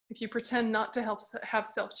 If you pretend not to have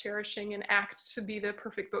self-cherishing and act to be the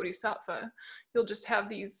perfect bodhisattva, you'll just have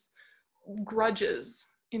these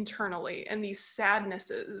grudges internally, and these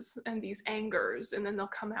sadnesses and these angers, and then they'll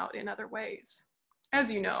come out in other ways. As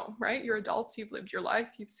you know, right? You're adults, you've lived your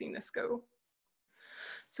life, you've seen this go.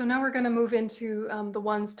 So now we're going to move into the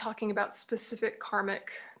ones talking about specific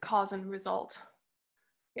karmic cause and result.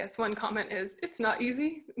 Yes, one comment is, it's not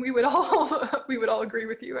easy. We would all agree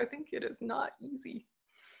with you. I think it is not easy.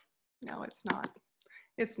 No, it's not.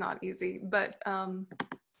 It's not easy, but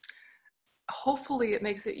hopefully it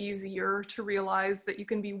makes it easier to realize that you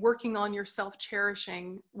can be working on your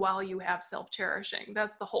self-cherishing while you have self-cherishing.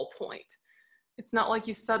 That's the whole point. It's not like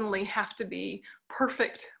you suddenly have to be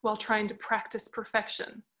perfect while trying to practice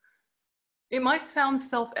perfection. It might sound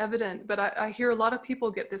self-evident, but I hear a lot of people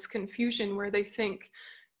get this confusion where they think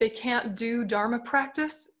they can't do Dharma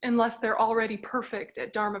practice unless they're already perfect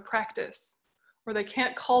at Dharma practice. Or they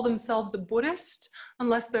can't call themselves a Buddhist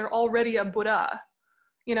unless they're already a Buddha.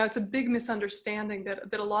 You know, it's a big misunderstanding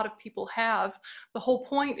that a lot of people have. The whole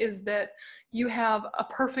point is that you have a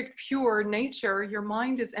perfect, pure nature. Your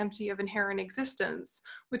mind is empty of inherent existence,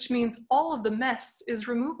 which means all of the mess is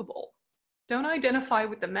removable. Don't identify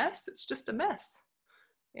with the mess, it's just a mess.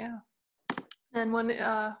 Yeah. And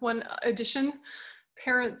one addition,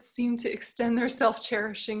 parents seem to extend their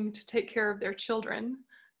self-cherishing to take care of their children.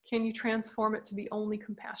 Can you transform it to be only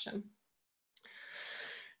compassion?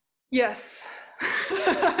 Yes,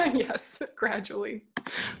 yes, gradually,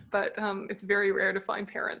 but it's very rare to find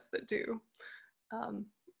parents that do.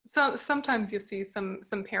 So sometimes you see some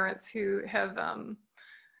parents who have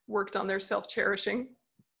worked on their self-cherishing,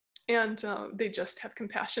 and they just have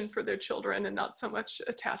compassion for their children and not so much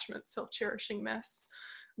attachment, self-cherishing mess.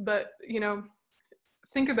 But, you know,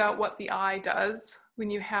 think about what the I does when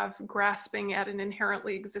you have grasping at an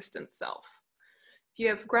inherently existent self. If you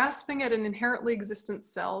have grasping at an inherently existent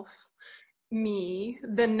self, me,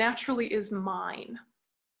 then naturally is mine.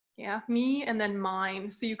 Yeah, me and then mine.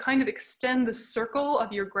 So you kind of extend the circle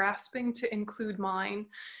of your grasping to include mine.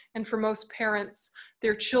 And for most parents,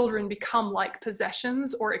 their children become like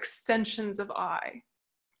possessions or extensions of I.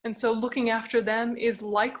 And so looking after them is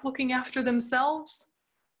like looking after themselves.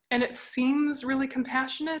 And it seems really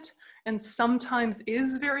compassionate and sometimes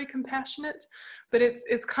is very compassionate, but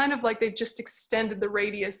it's kind of like they've just extended the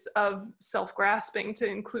radius of self-grasping to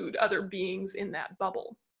include other beings in that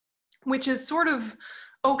bubble, which is sort of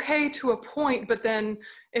okay to a point, but then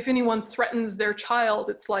if anyone threatens their child,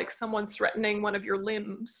 it's like someone threatening one of your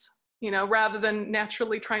limbs, you know, rather than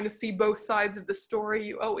naturally trying to see both sides of the story,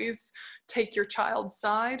 you always take your child's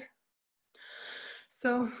side.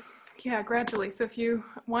 So yeah, gradually. So if you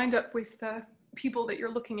wind up with people that you're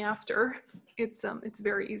looking after, it's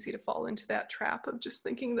very easy to fall into that trap of just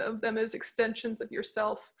thinking of them as extensions of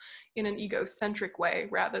yourself in an egocentric way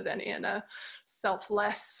rather than in a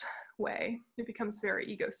selfless way. It becomes very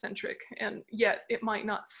egocentric, and yet it might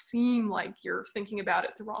not seem like you're thinking about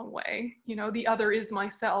it the wrong way. You know, the other is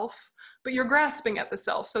myself, but you're grasping at the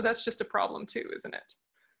self, so that's just a problem too, isn't it?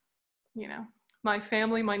 You know, my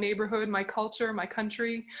family, my neighborhood, my culture, my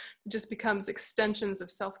country, just becomes extensions of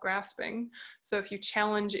self-grasping. So if you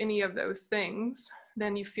challenge any of those things,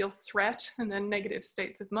 then you feel threat, and then negative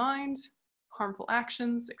states of mind, harmful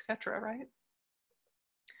actions, etc., right?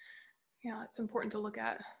 Yeah, it's important to look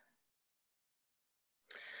at.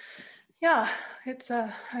 Yeah,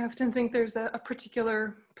 I often think there's a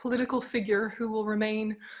particular political figure who will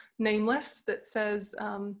remain nameless that says,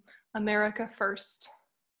 America first.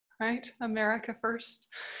 Right? America first.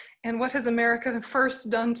 And what has America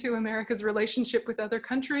first done to America's relationship with other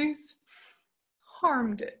countries?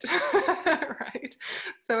 Harmed it, right?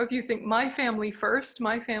 So if you think my family first,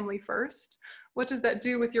 what does that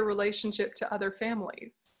do with your relationship to other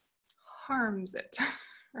families? Harms it,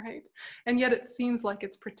 right? And yet it seems like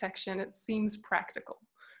it's protection. It seems practical.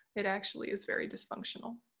 It actually is very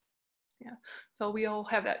dysfunctional. Yeah, so we all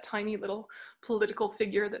have that tiny little political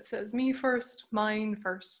figure that says me first, mine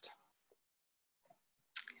first.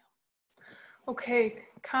 Okay,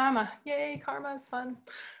 karma, yay, karma is fun.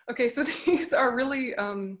 Okay, so these are really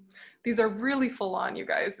full on, you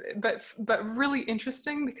guys, but really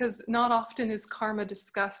interesting because not often is karma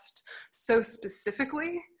discussed so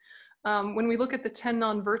specifically. When we look at the 10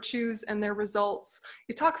 non-virtues and their results,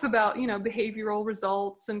 it talks about, you know, behavioral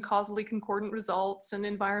results and causally concordant results and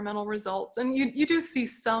environmental results. And you do see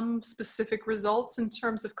some specific results in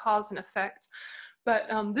terms of cause and effect. But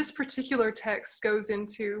this particular text goes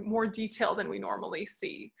into more detail than we normally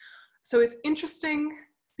see. So it's interesting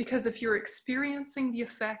because if you're experiencing the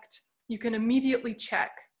effect, you can immediately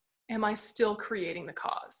check, am I still creating the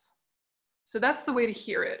cause? So that's the way to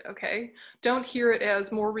hear it, okay? Don't hear it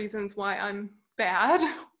as more reasons why I'm bad,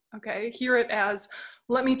 okay? Hear it as,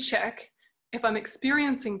 let me check, if I'm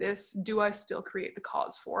experiencing this, do I still create the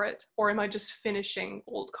cause for it? Or am I just finishing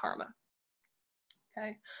old karma?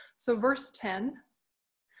 Okay, so verse 10,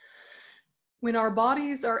 when our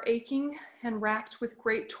bodies are aching and racked with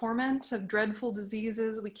great torment of dreadful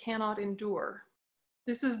diseases we cannot endure,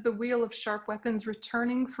 this is the wheel of sharp weapons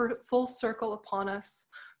returning for full circle upon us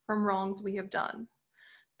from wrongs we have done.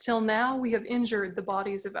 Till now we have injured the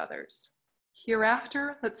bodies of others.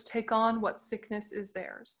 Hereafter, let's take on what sickness is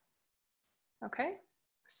theirs. Okay,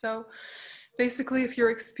 so basically if you're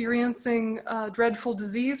experiencing dreadful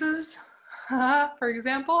diseases, for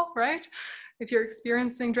example, right? If you're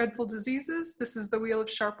experiencing dreadful diseases, this is the wheel of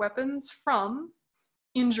sharp weapons from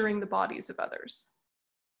injuring the bodies of others.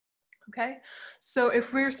 Okay, so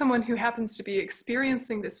if we're someone who happens to be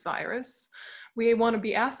experiencing this virus, we want to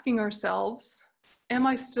be asking ourselves, am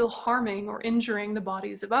I still harming or injuring the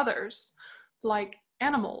bodies of others, like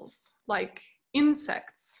animals, like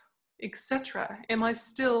insects, etc.? Am I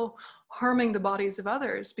still harming the bodies of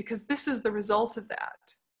others? Because this is the result of that.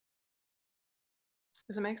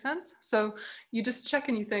 Does it make sense? So you just check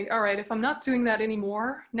and you think, all right, if I'm not doing that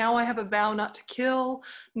anymore, now I have a vow not to kill,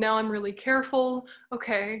 now I'm really careful,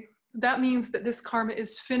 okay, that means that this karma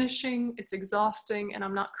is finishing, it's exhausting, and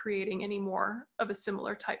I'm not creating any more of a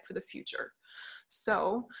similar type for the future.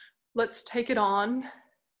 So let's take it on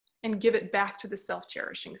and give it back to the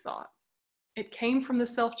self-cherishing thought. It came from the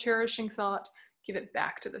self-cherishing thought, give it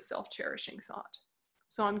back to the self-cherishing thought.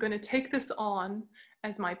 So I'm going to take this on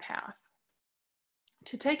as my path.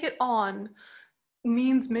 To take it on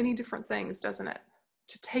means many different things, doesn't it?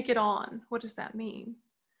 To take it on, what does that mean?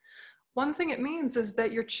 One thing it means is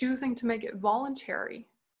that you're choosing to make it voluntary.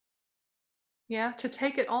 Yeah, to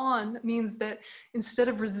take it on means that instead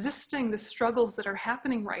of resisting the struggles that are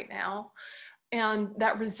happening right now, and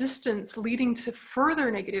that resistance leading to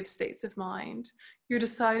further negative states of mind, you're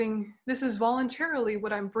deciding this is voluntarily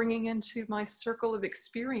what I'm bringing into my circle of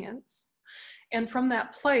experience. And from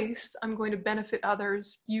that place, I'm going to benefit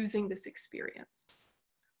others using this experience.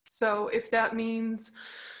 So if that means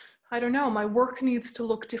I don't know, my work needs to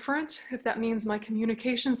look different, if that means my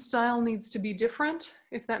communication style needs to be different,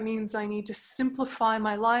 if that means I need to simplify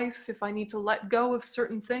my life, if I need to let go of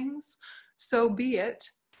certain things, so be it.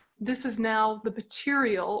 This is now the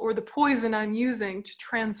material or the poison I'm using to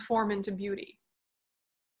transform into beauty.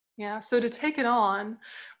 Yeah, so to take it on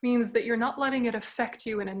means that you're not letting it affect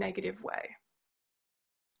you in a negative way.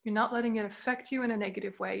 You're not letting it affect you in a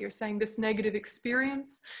negative way. You're saying this negative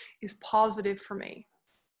experience is positive for me.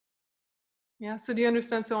 Yeah, so do you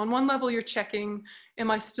understand? So on one level, you're checking,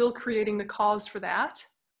 am I still creating the cause for that?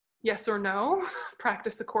 Yes or no,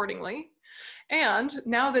 practice accordingly. And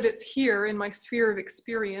now that it's here in my sphere of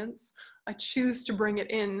experience, I choose to bring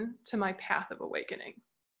it in to my path of awakening.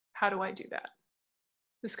 How do I do that?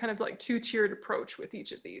 This kind of like two-tiered approach with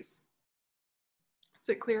each of these. Is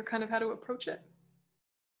it clear kind of how to approach it?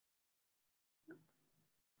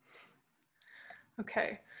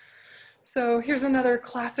 Okay, so here's another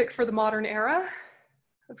classic for the modern era.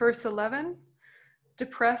 Verse 11,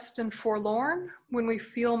 depressed and forlorn, when we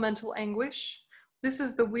feel mental anguish, this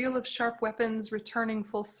is the wheel of sharp weapons returning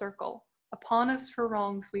full circle upon us for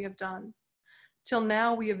wrongs we have done. Till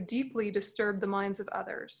now we have deeply disturbed the minds of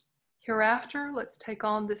others. Hereafter, let's take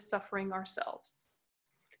on this suffering ourselves.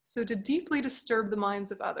 So to deeply disturb the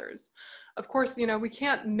minds of others, of course, you know, we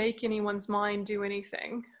can't make anyone's mind do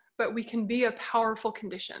anything, but we can be a powerful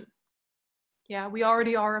condition. Yeah, we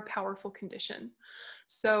already are a powerful condition.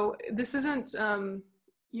 So this isn't,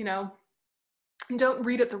 you know, don't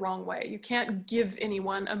read it the wrong way. You can't give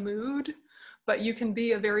anyone a mood, but you can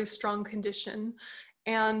be a very strong condition.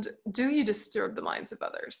 And do you disturb the minds of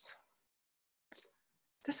others?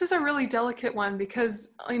 This is a really delicate one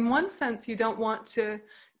because in one sense, you don't want to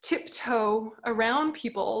tiptoe around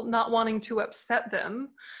people, not wanting to upset them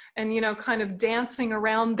and, you know, kind of dancing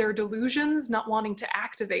around their delusions, not wanting to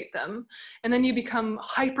activate them. And then you become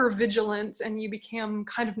hyper vigilant and you become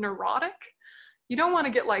kind of neurotic. You don't want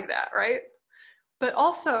to get like that, right? But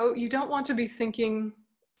also you don't want to be thinking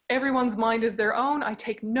everyone's mind is their own. I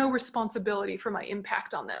take no responsibility for my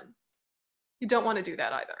impact on them. You don't want to do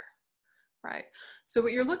that either, right? So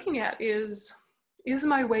what you're looking at is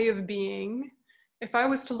my way of being, if I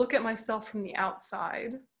was to look at myself from the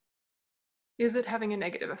outside, is it having a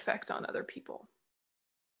negative effect on other people?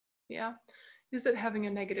 Yeah, is it having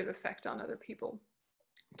a negative effect on other people?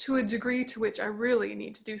 To a degree to which I really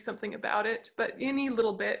need to do something about it, but any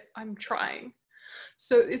little bit, I'm trying.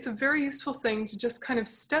 So it's a very useful thing to just kind of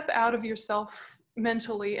step out of yourself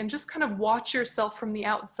mentally and just kind of watch yourself from the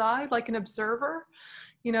outside like an observer.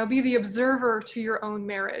 You know, be the observer to your own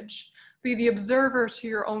marriage. Be the observer to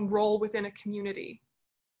your own role within a community.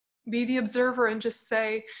 Be the observer and just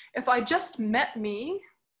say, if I just met me,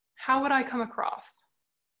 how would I come across?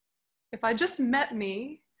 If I just met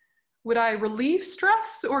me, would I relieve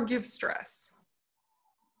stress or give stress?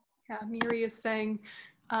 Yeah, Miri is saying,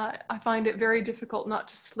 I find it very difficult not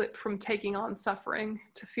to slip from taking on suffering,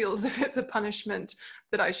 to feel as if it's a punishment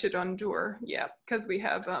that I should endure. Yeah, because we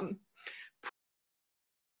have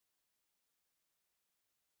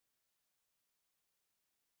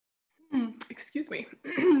excuse me,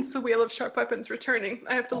 it's the wheel of sharp weapons returning.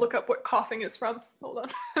 I have to look up what coughing is from. Hold on.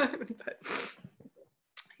 But,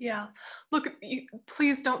 yeah, look,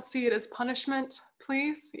 please don't see it as punishment,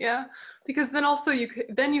 please. Yeah, because then also you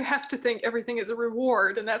have to think everything is a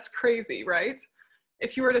reward, and that's crazy, right?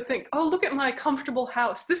 If you were to think, oh, look at my comfortable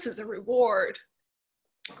house, this is a reward.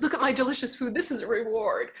 Look at my delicious food, this is a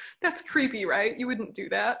reward. That's creepy, right? You wouldn't do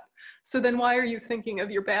that. So then why are you thinking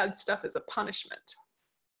of your bad stuff as a punishment?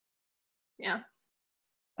 Yeah.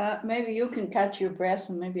 Maybe you can catch your breath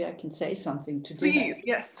and maybe I can say something to this. Please,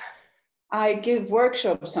 yes. I give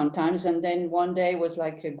workshops sometimes, and then one day was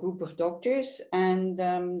like a group of doctors,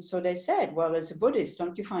 and so they said, well, as a Buddhist,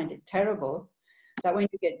 don't you find it terrible that when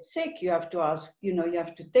you get sick, you have to ask, you know, you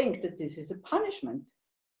have to think that this is a punishment?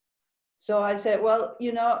 So I said, well,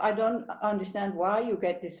 you know, I don't understand why you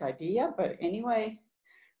get this idea, but anyway.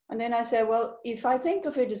 And then I said, well, if I think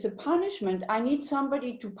of it as a punishment, I need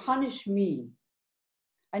somebody to punish me.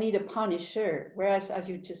 I need a punisher. Whereas, as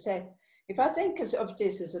you just said, if I think of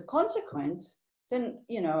this as a consequence, then,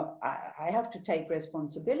 you know, I have to take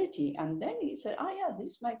responsibility. And then he said, oh yeah,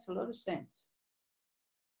 this makes a lot of sense.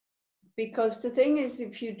 Because the thing is,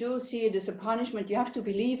 if you do see it as a punishment, you have to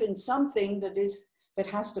believe in something that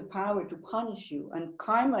has the power to punish you. And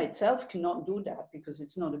karma itself cannot do that because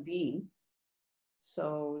it's not a being.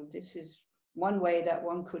 So this is one way that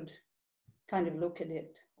one could kind of look at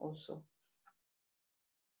it also.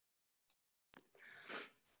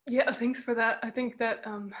 Yeah, thanks for that. I think that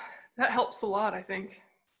that helps a lot, I think.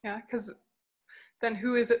 Yeah, because then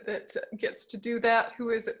who is it that gets to do that?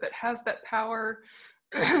 Who is it that has that power?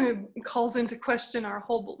 Calls into question our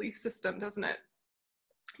whole belief system, doesn't it?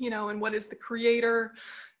 You know, and what is the creator?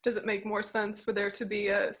 Does it make more sense for there to be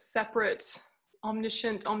a separate,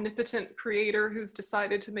 omniscient, omnipotent creator who's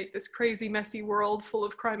decided to make this crazy, messy world full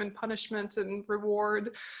of crime and punishment and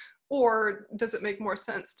reward? Or does it make more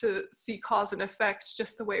sense to see cause and effect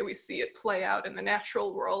just the way we see it play out in the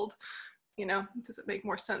natural world? You know, does it make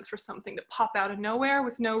more sense for something to pop out of nowhere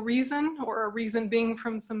with no reason, or a reason being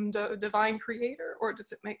from some divine creator? Or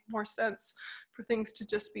does it make more sense for things to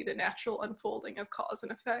just be the natural unfolding of cause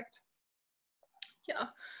and effect?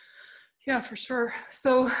 Yeah, for sure.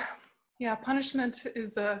 So yeah, punishment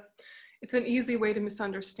is it's an easy way to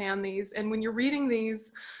misunderstand these. And when you're reading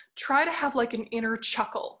these, try to have like an inner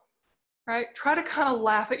chuckle, right? Try to kind of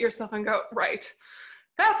laugh at yourself and go, right,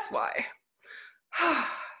 that's why.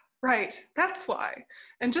 Right, that's why.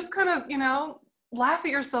 And just kind of, you know, laugh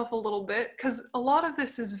at yourself a little bit, because a lot of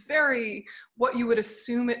this is very what you would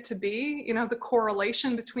assume it to be. You know, the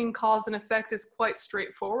correlation between cause and effect is quite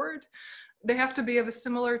straightforward. They have to be of a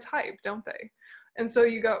similar type, don't they? And so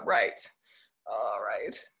you go, right, all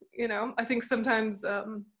right. You know, I think sometimes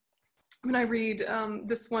when I read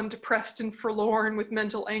this one, Depressed and Forlorn with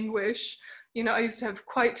Mental Anguish, you know, I used to have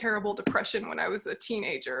quite terrible depression when I was a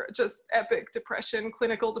teenager, just epic depression,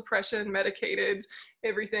 clinical depression, medicated,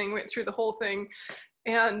 everything, went through the whole thing.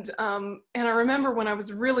 And I remember when I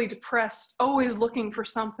was really depressed, always looking for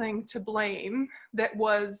something to blame that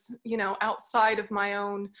was, you know, outside of my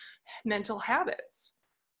own mental habits.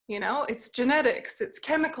 You know, it's genetics, it's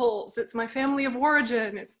chemicals, it's my family of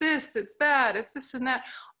origin, it's this, it's that, it's this and that,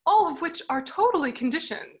 all of which are totally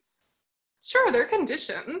conditions. Sure, they're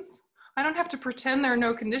conditions. I don't have to pretend there are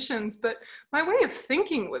no conditions, but my way of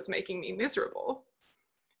thinking was making me miserable.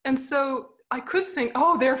 And so I could think,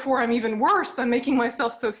 oh, therefore I'm even worse. I'm making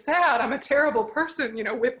myself so sad. I'm a terrible person, you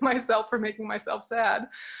know, whip myself for making myself sad.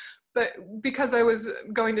 But because I was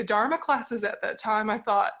going to Dharma classes at that time, I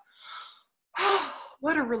thought, oh,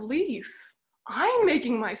 what a relief. I'm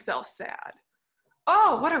making myself sad.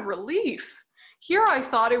 Oh, what a relief. Here I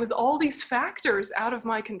thought it was all these factors out of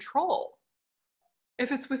my control.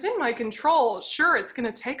 If it's within my control, sure, it's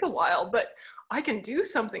going to take a while, but I can do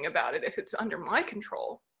something about it if it's under my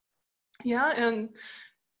control. Yeah, and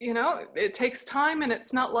you know, it takes time, and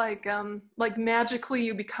it's not like magically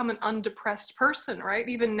you become an undepressed person, right?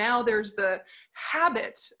 Even now there's the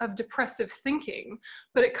habit of depressive thinking,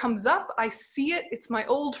 but it comes up, I see it, it's my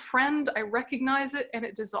old friend, I recognize it, and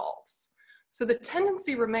it dissolves. So the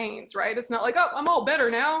tendency remains, right? It's not like, oh, I'm all better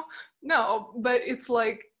now. No, but it's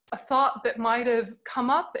like a thought that might have come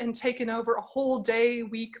up and taken over a whole day,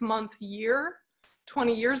 week, month, year,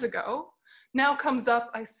 20 years ago, now comes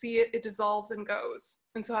up, I see it, it dissolves and goes.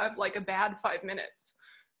 And so I have like a bad 5 minutes,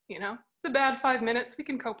 you know? It's a bad 5 minutes, we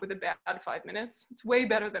can cope with a bad 5 minutes. It's way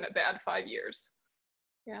better than a bad 5 years.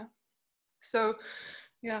 Yeah. So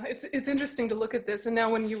yeah, it's interesting to look at this. And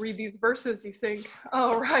now when you read these verses, you think,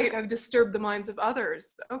 oh, right, I've disturbed the minds of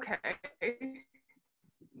others. Okay.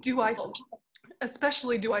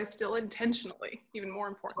 Especially do I still intentionally, even more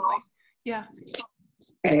importantly? Yeah.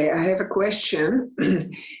 I have a question.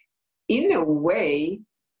 In a way,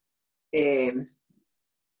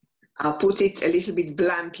 I'll put it a little bit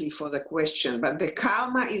bluntly for the question, but the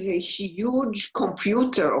karma is a huge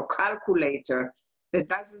computer or calculator that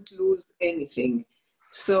doesn't lose anything.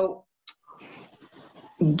 So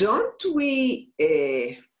don't we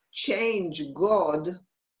change God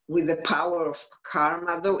with the power of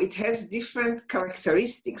karma, though it has different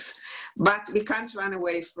characteristics, but we can't run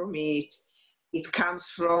away from it. It comes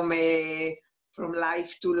from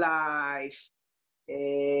life to life.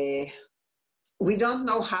 We don't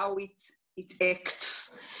know how it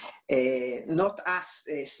acts. Not us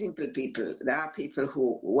simple people. There are people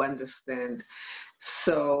who understand.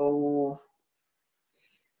 So,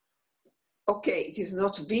 okay, it is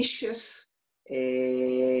not vicious.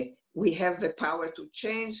 We have the power to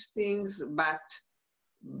change things,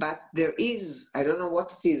 but there is, I don't know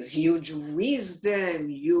what it is, huge wisdom,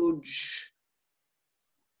 huge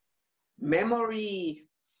memory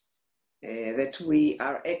that we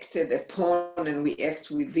are acted upon and we act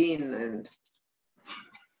within. And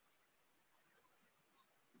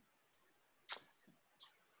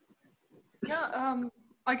yeah,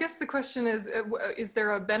 I guess the question is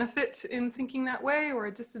there a benefit in thinking that way or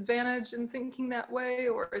a disadvantage in thinking that way?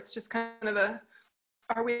 Or it's just kind of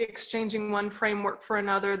are we exchanging one framework for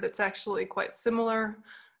another that's actually quite similar?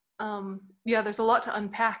 Yeah, there's a lot to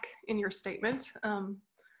unpack in your statement.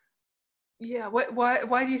 Yeah,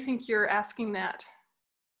 why do you think you're asking that?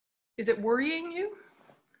 Is it worrying you?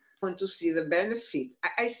 want to see the benefit.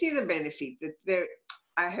 I see the benefit that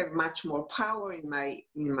I have much more power in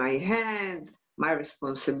my hands, my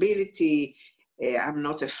responsibility. I'm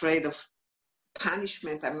not afraid of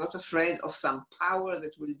punishment. I'm not afraid of some power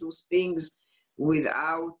that will do things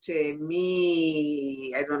without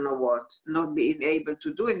me, I don't know what, not being able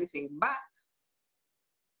to do anything. But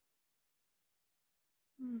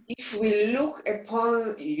if we look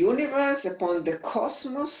upon universe, upon the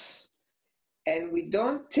cosmos, and we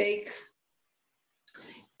don't take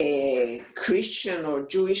Christian or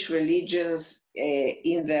Jewish religions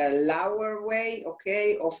in the lower way,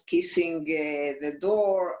 okay, of kissing the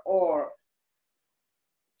door, or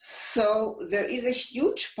so there is a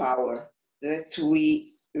huge power that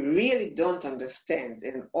we really don't understand,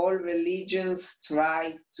 and all religions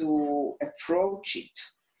try to approach it.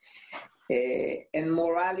 And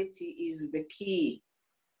morality is the key,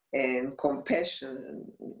 and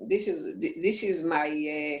compassion. This is my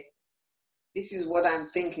this is what I'm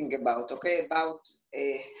thinking about. Okay, about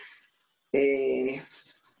okay,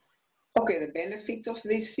 the benefits of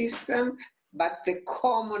this system, but the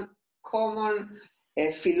common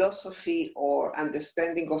philosophy or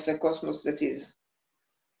understanding of the cosmos that is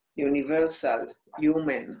universal,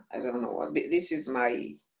 human. I don't know what. This is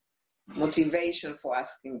my motivation for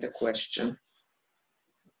asking the question.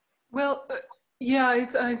 Well, yeah,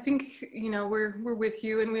 I think, we're with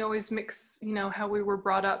you, and we always mix, how we were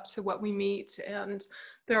brought up to what we meet, and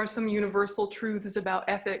there are some universal truths about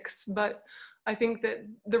ethics, but I think that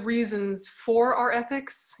the reasons for our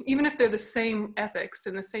ethics, even if they're the same ethics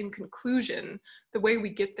and the same conclusion, the way we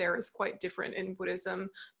get there is quite different in Buddhism,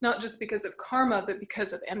 not just because of karma, but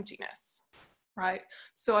because of emptiness, right?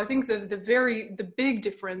 So I think the big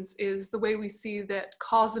difference is the way we see that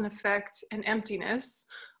cause and effect and emptiness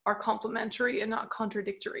are complementary and not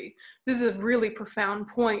contradictory. This is a really profound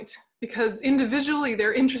point, because individually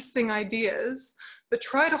they're interesting ideas, but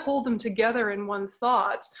try to hold them together in one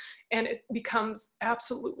thought, and it becomes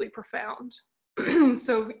absolutely profound.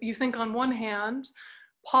 So you think, on one hand,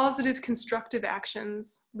 positive constructive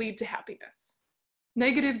actions lead to happiness.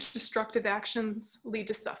 Negative destructive actions lead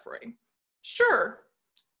to suffering. Sure,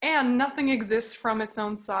 and nothing exists from its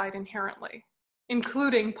own side inherently,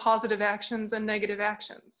 including positive actions and negative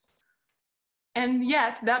actions. And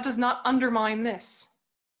yet, that does not undermine this,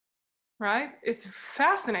 right? It's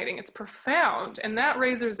fascinating, it's profound, and that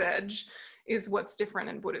razor's edge is what's different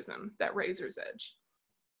in Buddhism, that razor's edge.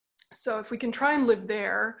 So if we can try and live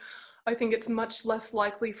there, I think it's much less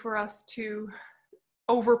likely for us to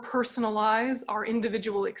over-personalize our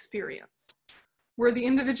individual experience. We're the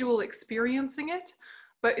individual experiencing it,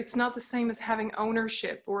 but it's not the same as having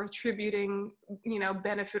ownership or attributing,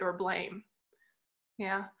 benefit or blame.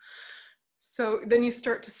 Yeah. So then you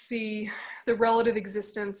start to see the relative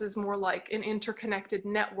existence is more like an interconnected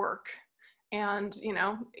network. And,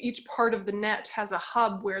 each part of the net has a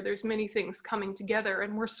hub where there's many things coming together,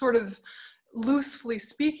 and we're sort of, loosely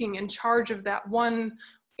speaking, in charge of that one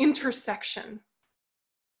intersection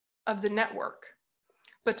of the network.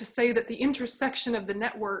 But to say that the intersection of the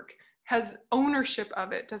network has ownership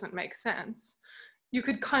of it doesn't make sense. You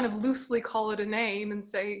could kind of loosely call it a name and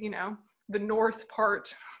say, the north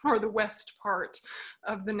part or the west part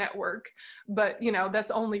of the network, but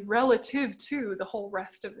that's only relative to the whole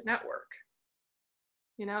rest of the network.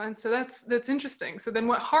 And so that's interesting. So then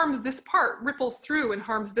what harms this part ripples through and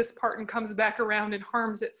harms this part and comes back around and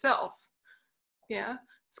harms itself. Yeah,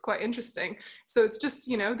 it's quite interesting. So it's just,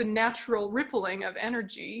 the natural rippling of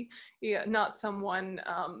energy, not someone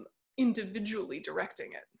individually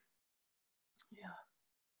directing it.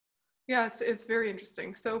 Yeah, it's very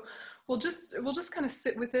interesting. So we'll just kind of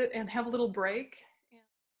sit with it and have a little break.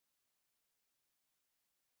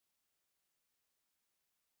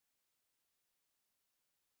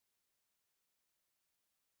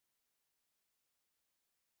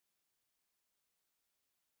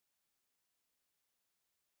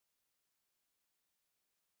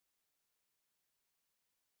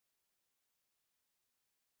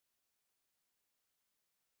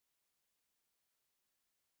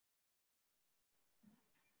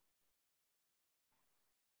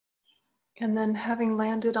 And then, having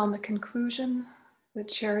landed on the conclusion that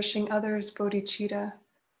cherishing others, bodhicitta,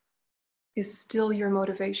 is still your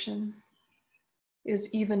motivation,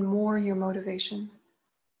 is even more your motivation,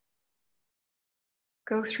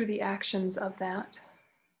 go through the actions of that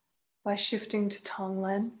by shifting to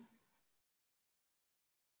Tonglen,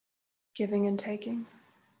 giving and taking.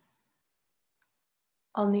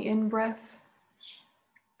 On the in-breath,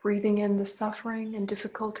 breathing in the suffering and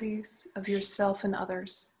difficulties of yourself and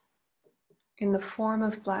others in the form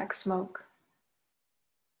of black smoke.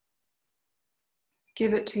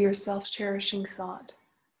 Give it to your self-cherishing thought.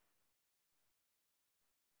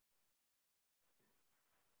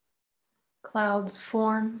 Clouds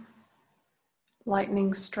form,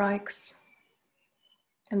 lightning strikes,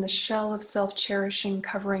 and the shell of self-cherishing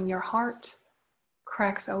covering your heart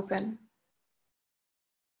cracks open.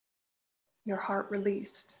 Your heart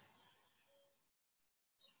released.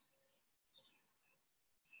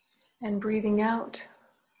 And breathing out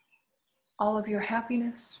all of your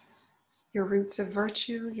happiness, your roots of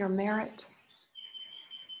virtue, your merit.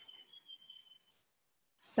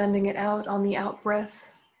 Sending it out on the out breath,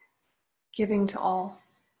 giving to all.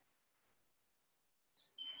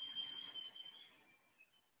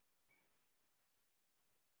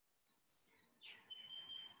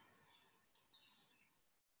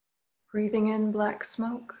 Breathing in black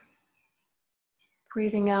smoke,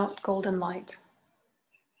 breathing out golden light.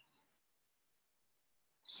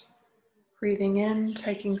 Breathing in,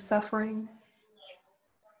 taking suffering.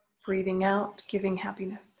 Breathing out, giving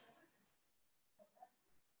happiness.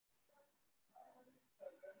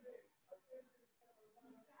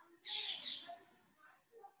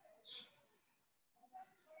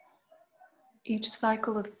 Each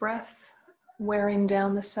cycle of breath, wearing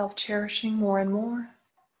down the self-cherishing more and more.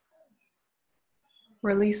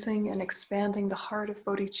 Releasing and expanding the heart of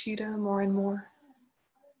bodhicitta more and more.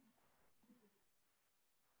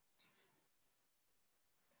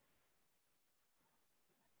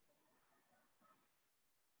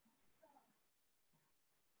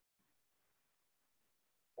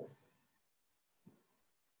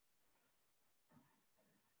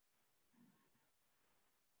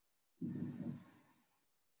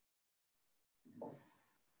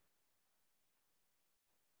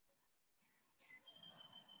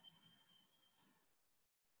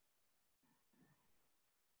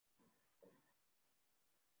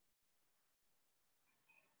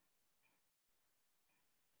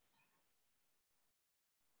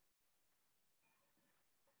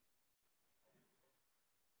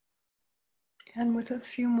 And with a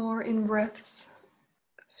few more in-breaths,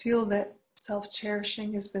 feel that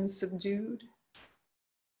self-cherishing has been subdued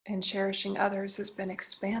and cherishing others has been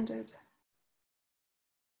expanded.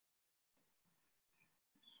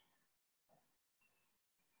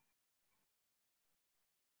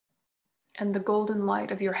 And the golden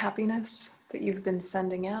light of your happiness that you've been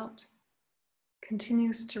sending out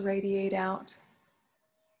continues to radiate out,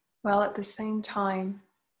 while at the same time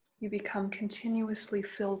you become continuously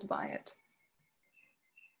filled by it.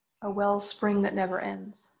 A wellspring that never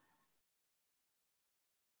ends.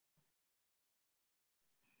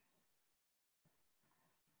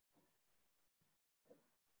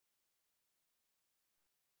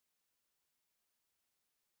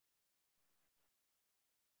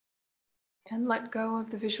 And let go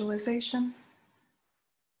of the visualization.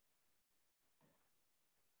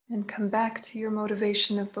 And come back to your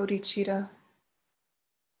motivation of bodhicitta.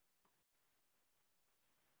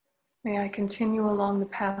 May I continue along the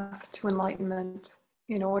path to enlightenment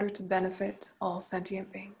in order to benefit all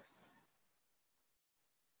sentient beings.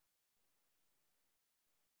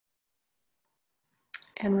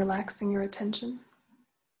 And relaxing your attention.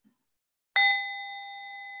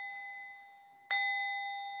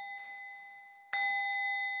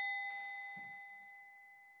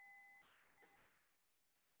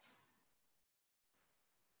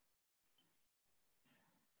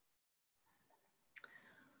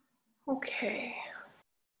 Okay.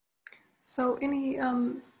 So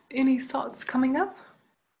any thoughts coming up?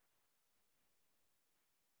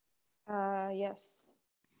 Yes.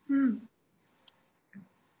 Hmm.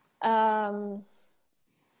 I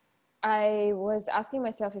was asking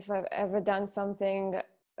myself if I've ever done something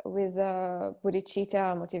with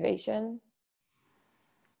bodhicitta motivation.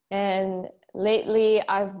 And lately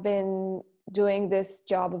I've been doing this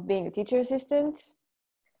job of being a teacher assistant.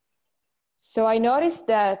 So I noticed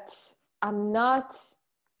that I'm not,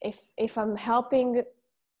 if I'm helping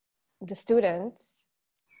the students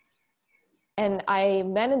and I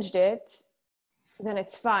managed it, then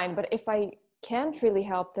it's fine. But if I can't really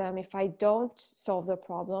help them, if I don't solve the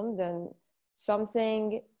problem, then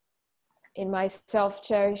something in my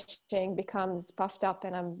self-cherishing becomes puffed up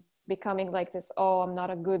and I'm becoming like this, oh, I'm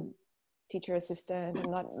not a good teacher assistant.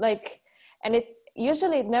 I'm not like, and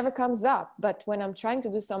it never comes up. But when I'm trying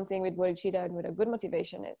to do something with bodhicitta and with a good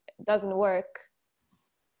motivation, it doesn't work.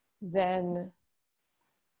 Then,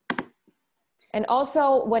 and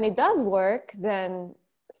also when it does work, then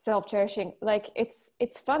self-cherishing, like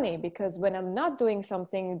it's funny because when I'm not doing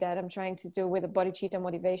something that I'm trying to do with a bodhicitta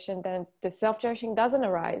motivation, then the self-cherishing doesn't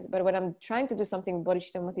arise. But when I'm trying to do something with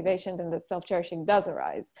bodhicitta motivation, then the self-cherishing does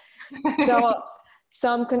arise. So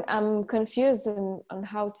So I'm confused on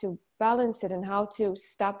how to balance it and how to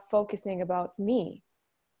stop focusing about me.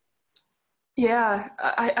 Yeah,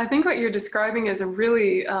 I think what you're describing is a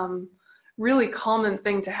really, really common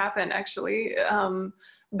thing to happen, actually.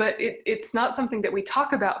 But it's not something that we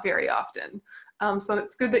talk about very often. So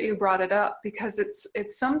it's good that you brought it up, because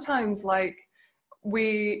it's sometimes like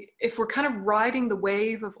if we're kind of riding the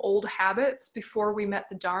wave of old habits before we met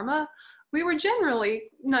the Dharma, we were generally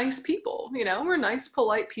nice people, you know, we're nice,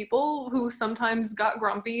 polite people who sometimes got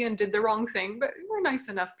grumpy and did the wrong thing, but we're nice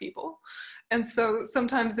enough people. And so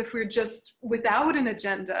sometimes if we're just without an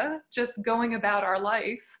agenda, just going about our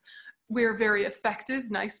life, we're very effective,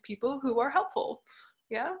 nice people who are helpful.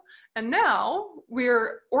 Yeah. And now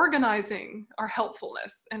we're organizing our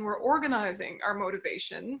helpfulness and we're organizing our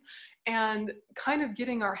motivation and kind of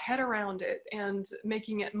getting our head around it and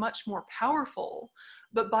making it much more powerful.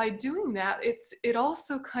 But by doing that, it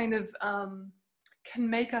also kind of can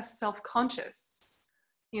make us self-conscious.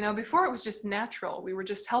 You know, before it was just natural. We were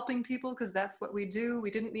just helping people because that's what we do.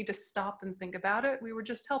 We didn't need to stop and think about it. We were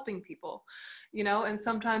just helping people, you know, and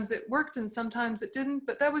sometimes it worked and sometimes it didn't,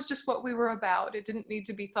 but that was just what we were about. It didn't need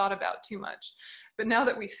to be thought about too much. But now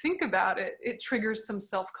that we think about it, it triggers some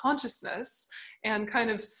self-consciousness and kind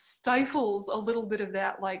of stifles a little bit of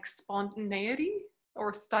that like spontaneity,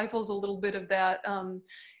 or stifles a little bit of that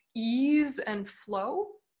ease and flow.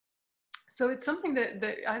 So it's something that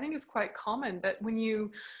I think is quite common, that when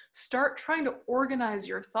you start trying to organize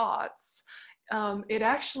your thoughts, it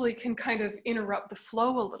actually can kind of interrupt the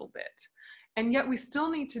flow a little bit. And yet we still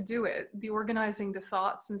need to do it, the organizing the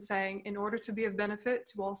thoughts and saying, in order to be of benefit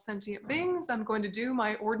to all sentient beings, I'm going to do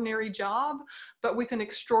my ordinary job, but with an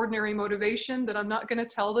extraordinary motivation that I'm not going to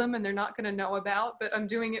tell them and they're not going to know about, but I'm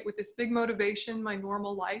doing it with this big motivation, my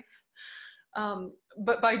normal life.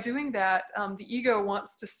 But by doing that, the ego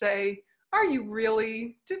wants to say, are you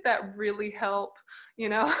really, did that really help? You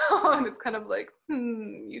know, and it's kind of like,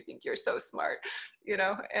 you think you're so smart, you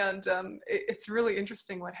know, and it's really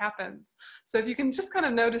interesting what happens. So if you can just kind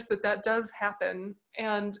of notice that that does happen,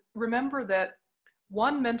 and remember that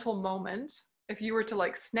one mental moment, if you were to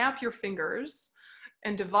like snap your fingers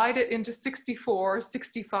and divide it into 64,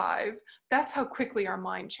 65, that's how quickly our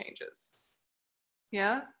mind changes.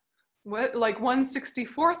 Yeah. What, like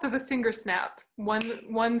 1/64th of a finger snap,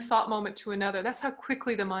 one thought moment to another. That's how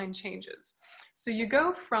quickly the mind changes. So you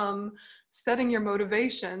go from setting your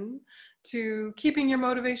motivation to keeping your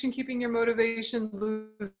motivation,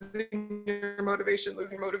 losing your motivation,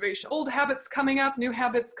 losing motivation. Old habits coming up, new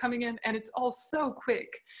habits coming in, and it's all so quick.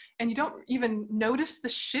 And you don't even notice the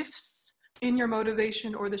shifts in your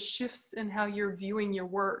motivation or the shifts in how you're viewing your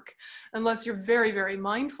work unless you're very, very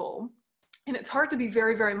mindful. And it's hard to be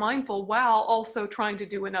very, very mindful while also trying to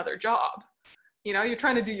do another job. You know, you're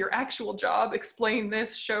trying to do your actual job, explain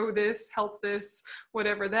this, show this, help this,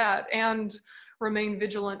 whatever that, and remain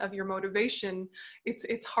vigilant of your motivation.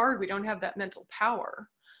 It's hard. We don't have that mental power.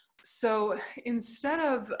 So instead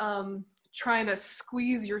of trying to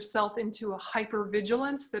squeeze yourself into a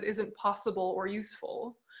hypervigilance that isn't possible or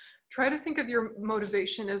useful, try to think of your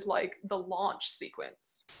motivation as like the launch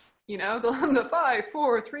sequence. You know, the 5,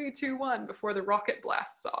 4, 3, 2, 1 before the rocket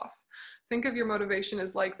blasts off. Think of your motivation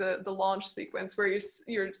as like the launch sequence where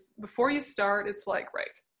you're before you start, it's like,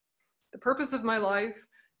 right, the purpose of my life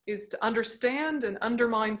is to understand and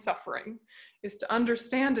undermine suffering, is to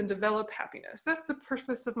understand and develop happiness. That's the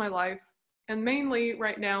purpose of my life. And mainly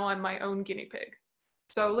right now, I'm my own guinea pig.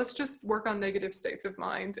 So let's just work on negative states of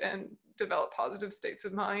mind and develop positive states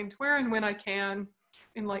of mind where and when I can.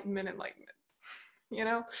 Enlightenment. You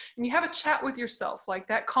know, and you have a chat with yourself like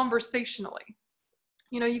that conversationally.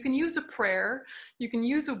 You know, you can use a prayer, you can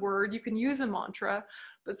use a word, you can use a mantra,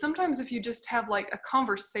 but sometimes if you just have like a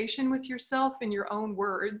conversation with yourself in your own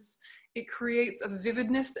words, it creates a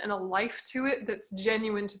vividness and a life to it that's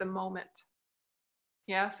genuine to the moment.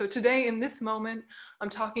 Yeah, so today in this moment, I'm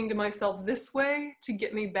talking to myself this way to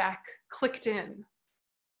get me back clicked in,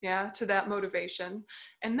 yeah, to that motivation.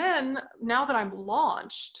 And then now that I'm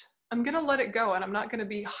launched, I'm going to let it go and I'm not going to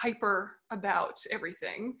be hyper about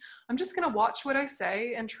everything. I'm just going to watch what I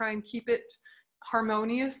say and try and keep it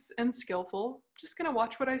harmonious and skillful. Just going to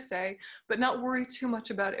watch what I say, but not worry too much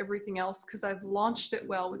about everything else because I've launched it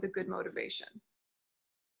well with a good motivation.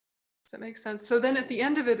 Does that make sense? So then at the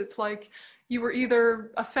end of it, it's like you were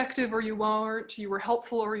either effective or you weren't, you were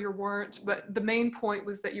helpful or you weren't, but the main point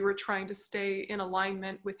was that you were trying to stay in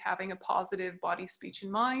alignment with having a positive body, speech,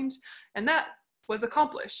 and mind. And that was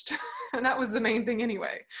accomplished. And that was the main thing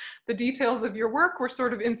anyway. The details of your work were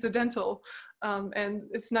sort of incidental. And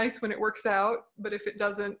it's nice when it works out, but if it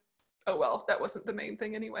doesn't, oh well, that wasn't the main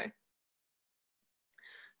thing anyway.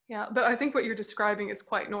 Yeah, but I think what you're describing is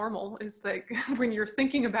quite normal, is like when you're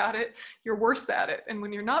thinking about it, you're worse at it. And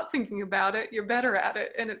when you're not thinking about it, you're better at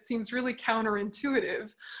it. And it seems really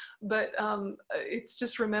counterintuitive, but it's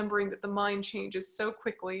just remembering that the mind changes so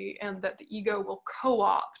quickly and that the ego will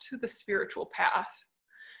co-opt the spiritual path.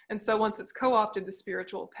 And so once it's co-opted the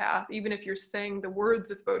spiritual path, even if you're saying the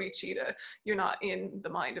words of bodhicitta, you're not in the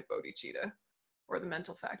mind of bodhicitta or the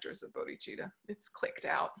mental factors of bodhicitta. It's clicked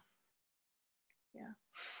out. Yeah.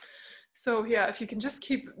 So yeah, if you can just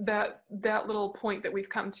keep that little point that we've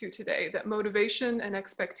come to today, that motivation and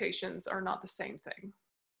expectations are not the same thing.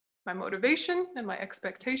 My motivation and my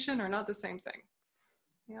expectation are not the same thing.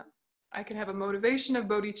 Yeah. I can have a motivation of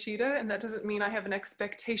bodhicitta, and that doesn't mean I have an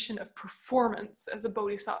expectation of performance as a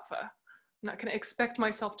bodhisattva. I'm not going to expect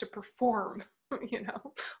myself to perform, you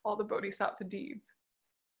know, all the bodhisattva deeds.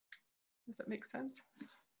 Does that make sense?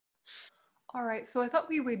 All right, so I thought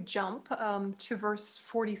we would jump to verse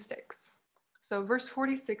 46. So verse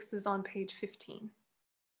 46 is on page 15.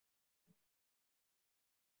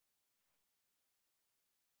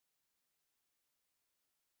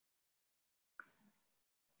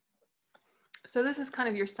 So this is kind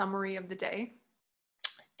of your summary of the day.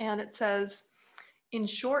 And it says, in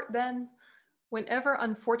short then, whenever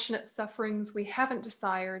unfortunate sufferings we haven't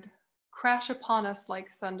desired crash upon us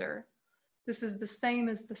like thunder, this is the same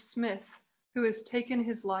as the smith who has taken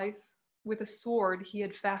his life with a sword he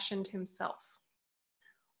had fashioned himself.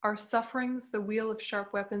 Our sufferings, the wheel of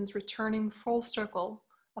sharp weapons returning full circle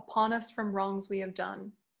upon us from wrongs we have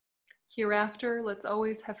done. Hereafter, let's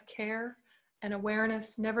always have care and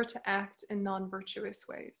awareness never to act in non-virtuous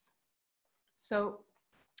ways. So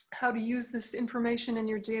how to use this information in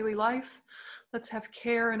your daily life? Let's have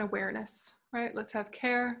care and awareness, right? Let's have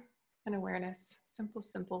care and awareness. Simple,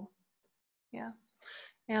 simple. Yeah.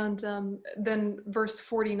 And then verse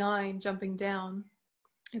 49, jumping down,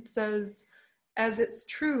 it says, as it's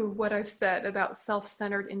true what I've said about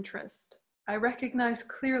self-centered interest, I recognize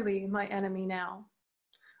clearly my enemy now.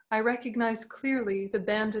 I recognize clearly the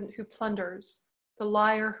bandit who plunders, the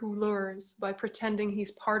liar who lures by pretending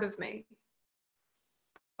he's part of me.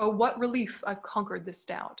 Oh, what relief I've conquered this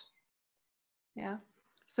doubt. Yeah.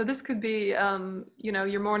 So this could be, you know,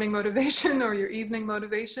 your morning motivation or your evening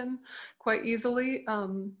motivation quite easily.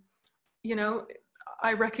 You know,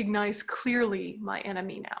 I recognize clearly my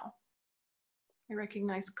enemy now. I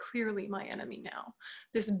recognize clearly my enemy now.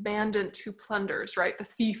 This bandit who plunders, right? The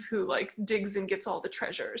thief who like digs and gets all the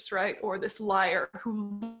treasures, right? Or this liar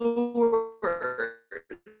who lures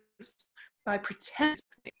by pretending.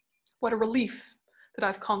 What a relief that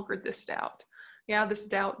I've conquered this doubt. Yeah, this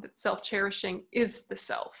doubt that self-cherishing is the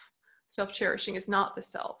self. Self-cherishing is not the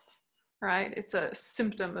self, right? It's a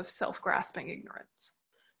symptom of self-grasping ignorance.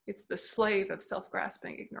 It's the slave of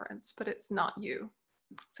self-grasping ignorance, but it's not you.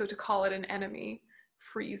 So to call it an enemy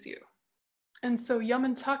frees you. And so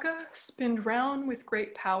Yamantaka, spinned round with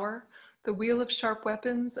great power, the wheel of sharp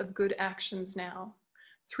weapons of good actions now.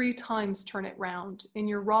 3 times turn it round, in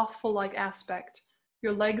your wrathful-like aspect,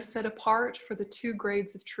 your legs set apart for the 2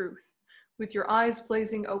 grades of truth, with your eyes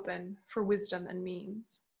blazing open for wisdom and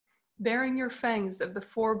means. Bearing your fangs of the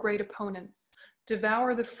 4 great opponents,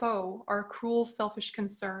 devour the foe, our cruel selfish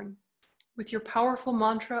concern. With your powerful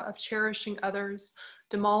mantra of cherishing others,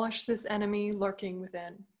 demolish this enemy lurking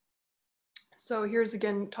within. So here's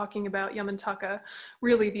again talking about Yamantaka,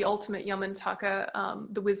 really the ultimate Yamantaka,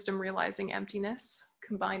 the wisdom realizing emptiness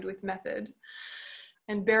combined with method.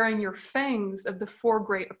 And bearing your fangs of the 4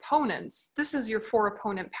 great opponents, this is your 4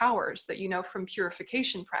 opponent powers that you know from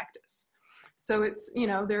purification practice. So it's, you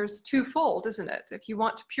know, there's twofold, isn't it? If you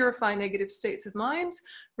want to purify negative states of mind,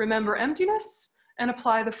 remember emptiness and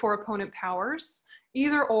apply the 4 opponent powers,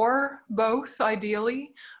 either or, both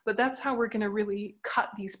ideally, but that's how we're going to really cut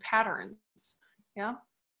these patterns. Yeah.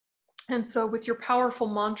 And so with your powerful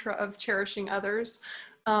mantra of cherishing others,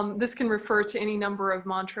 this can refer to any number of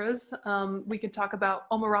mantras. We could talk about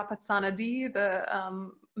Omarapasanadi, the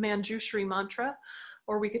Manjushri mantra,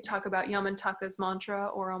 or we could talk about Yamantaka's mantra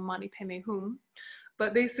or Om Mani Padme Hum.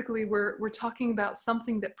 But basically we're talking about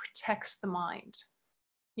something that protects the mind.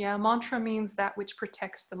 Yeah, mantra means that which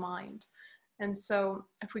protects the mind. And so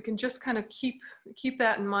if we can just kind of keep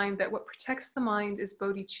that in mind, that what protects the mind is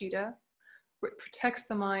bodhicitta, what protects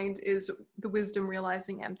the mind is the wisdom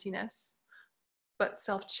realizing emptiness, but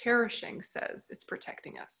self-cherishing says it's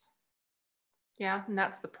protecting us. Yeah, and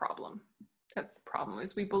that's the problem. That's the problem,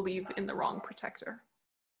 is we believe in the wrong protector.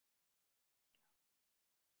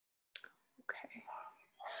 Okay.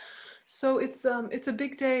 So it's a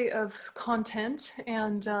big day of content,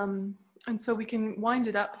 and so we can wind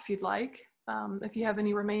it up if you'd like. If you have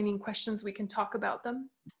any remaining questions, we can talk about them.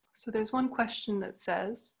 So there's one question that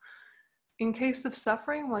says, in case of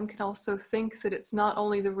suffering, one can also think that it's not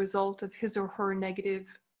only the result of his or her negative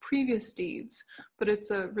previous deeds, but it's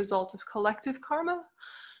a result of collective karma.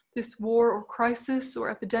 This war or crisis or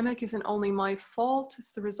epidemic isn't only my fault,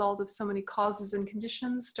 it's the result of so many causes and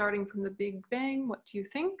conditions starting from the Big Bang. What do you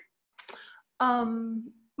think?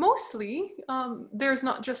 Mostly, there's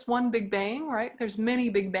not just one Big Bang, right? There's many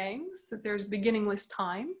Big Bangs, that there's beginningless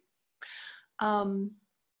time.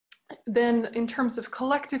 Then in terms of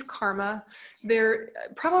collective karma, there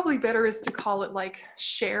probably better is to call it like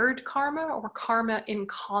shared karma or karma in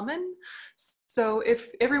common. So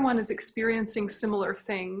if everyone is experiencing similar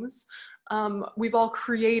things, we've all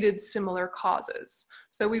created similar causes.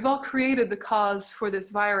 So we've all created the cause for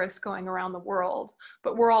this virus going around the world,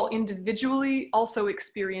 but we're all individually also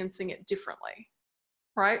experiencing it differently.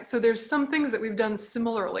 Right? So there's some things that we've done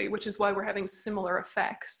similarly, which is why we're having similar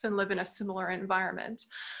effects and live in a similar environment.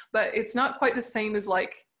 But it's not quite the same as,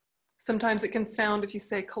 like, sometimes it can sound, if you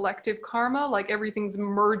say collective karma, like everything's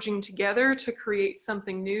merging together to create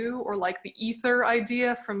something new, or like the ether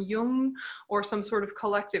idea from Jung, or some sort of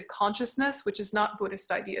collective consciousness, which is not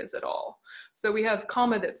Buddhist ideas at all. So we have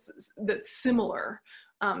karma that's similar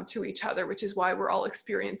to each other, which is why we're all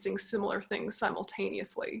experiencing similar things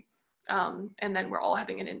simultaneously. And then we're all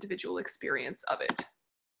having an individual experience of it.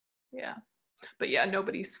 Yeah. But yeah,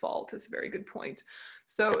 nobody's fault is a very good point.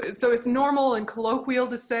 So it's normal and colloquial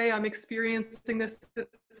to say I'm experiencing this,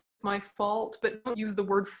 it's my fault, but don't use the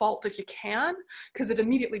word fault if you can, because it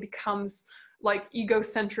immediately becomes like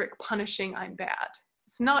egocentric, punishing, I'm bad.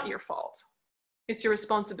 It's not your fault. It's your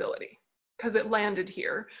responsibility, because it landed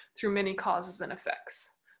here through many causes and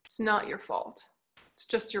effects. It's not your fault. It's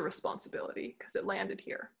just your responsibility because it landed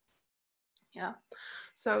here. Yeah,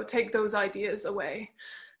 so take those ideas away,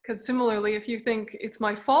 because similarly, if you think it's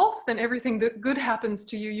my fault, then everything that good happens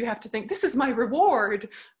to you, you have to think this is my reward,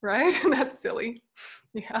 right? And that's silly.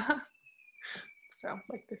 Yeah. So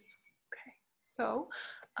like this. Okay. So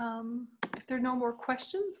if there are no more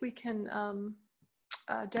questions, we can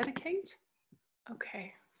dedicate.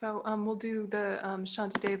 Okay. So we'll do the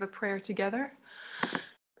Shantideva prayer together.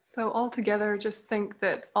 So all together, just think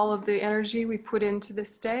that all of the energy we put into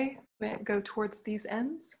this day, may it go towards these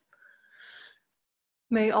ends.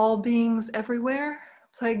 May all beings everywhere,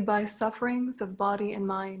 plagued by sufferings of body and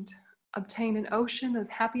mind, obtain an ocean of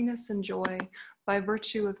happiness and joy by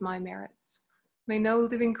virtue of my merits. May no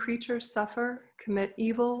living creature suffer, commit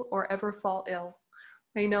evil, or ever fall ill.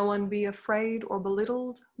 May no one be afraid or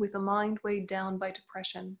belittled with a mind weighed down by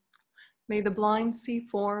depression. May the blind see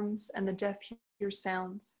forms and the deaf hear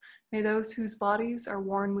sounds. May those whose bodies are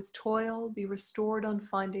worn with toil be restored on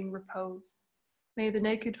finding repose. May the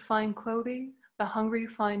naked find clothing, the hungry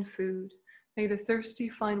find food. May the thirsty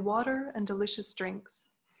find water and delicious drinks.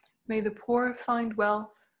 May the poor find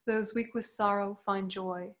wealth, those weak with sorrow find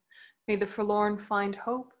joy. May the forlorn find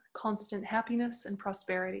hope, constant happiness and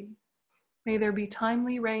prosperity. May there be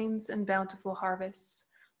timely rains and bountiful harvests.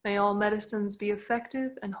 May all medicines be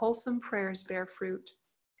effective and wholesome prayers bear fruit.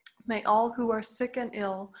 May all who are sick and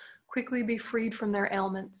ill quickly be freed from their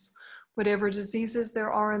ailments. Whatever diseases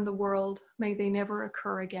there are in the world, may they never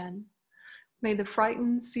occur again. May the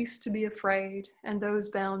frightened cease to be afraid, and those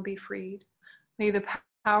bound be freed. May the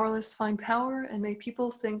powerless find power, and may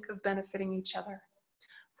people think of benefiting each other.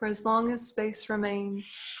 For as long as space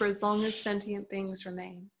remains, for as long as sentient beings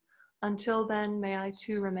remain, until then may I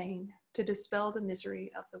too remain, to dispel the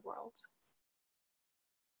misery of the world.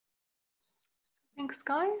 Thanks,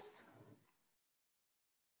 guys.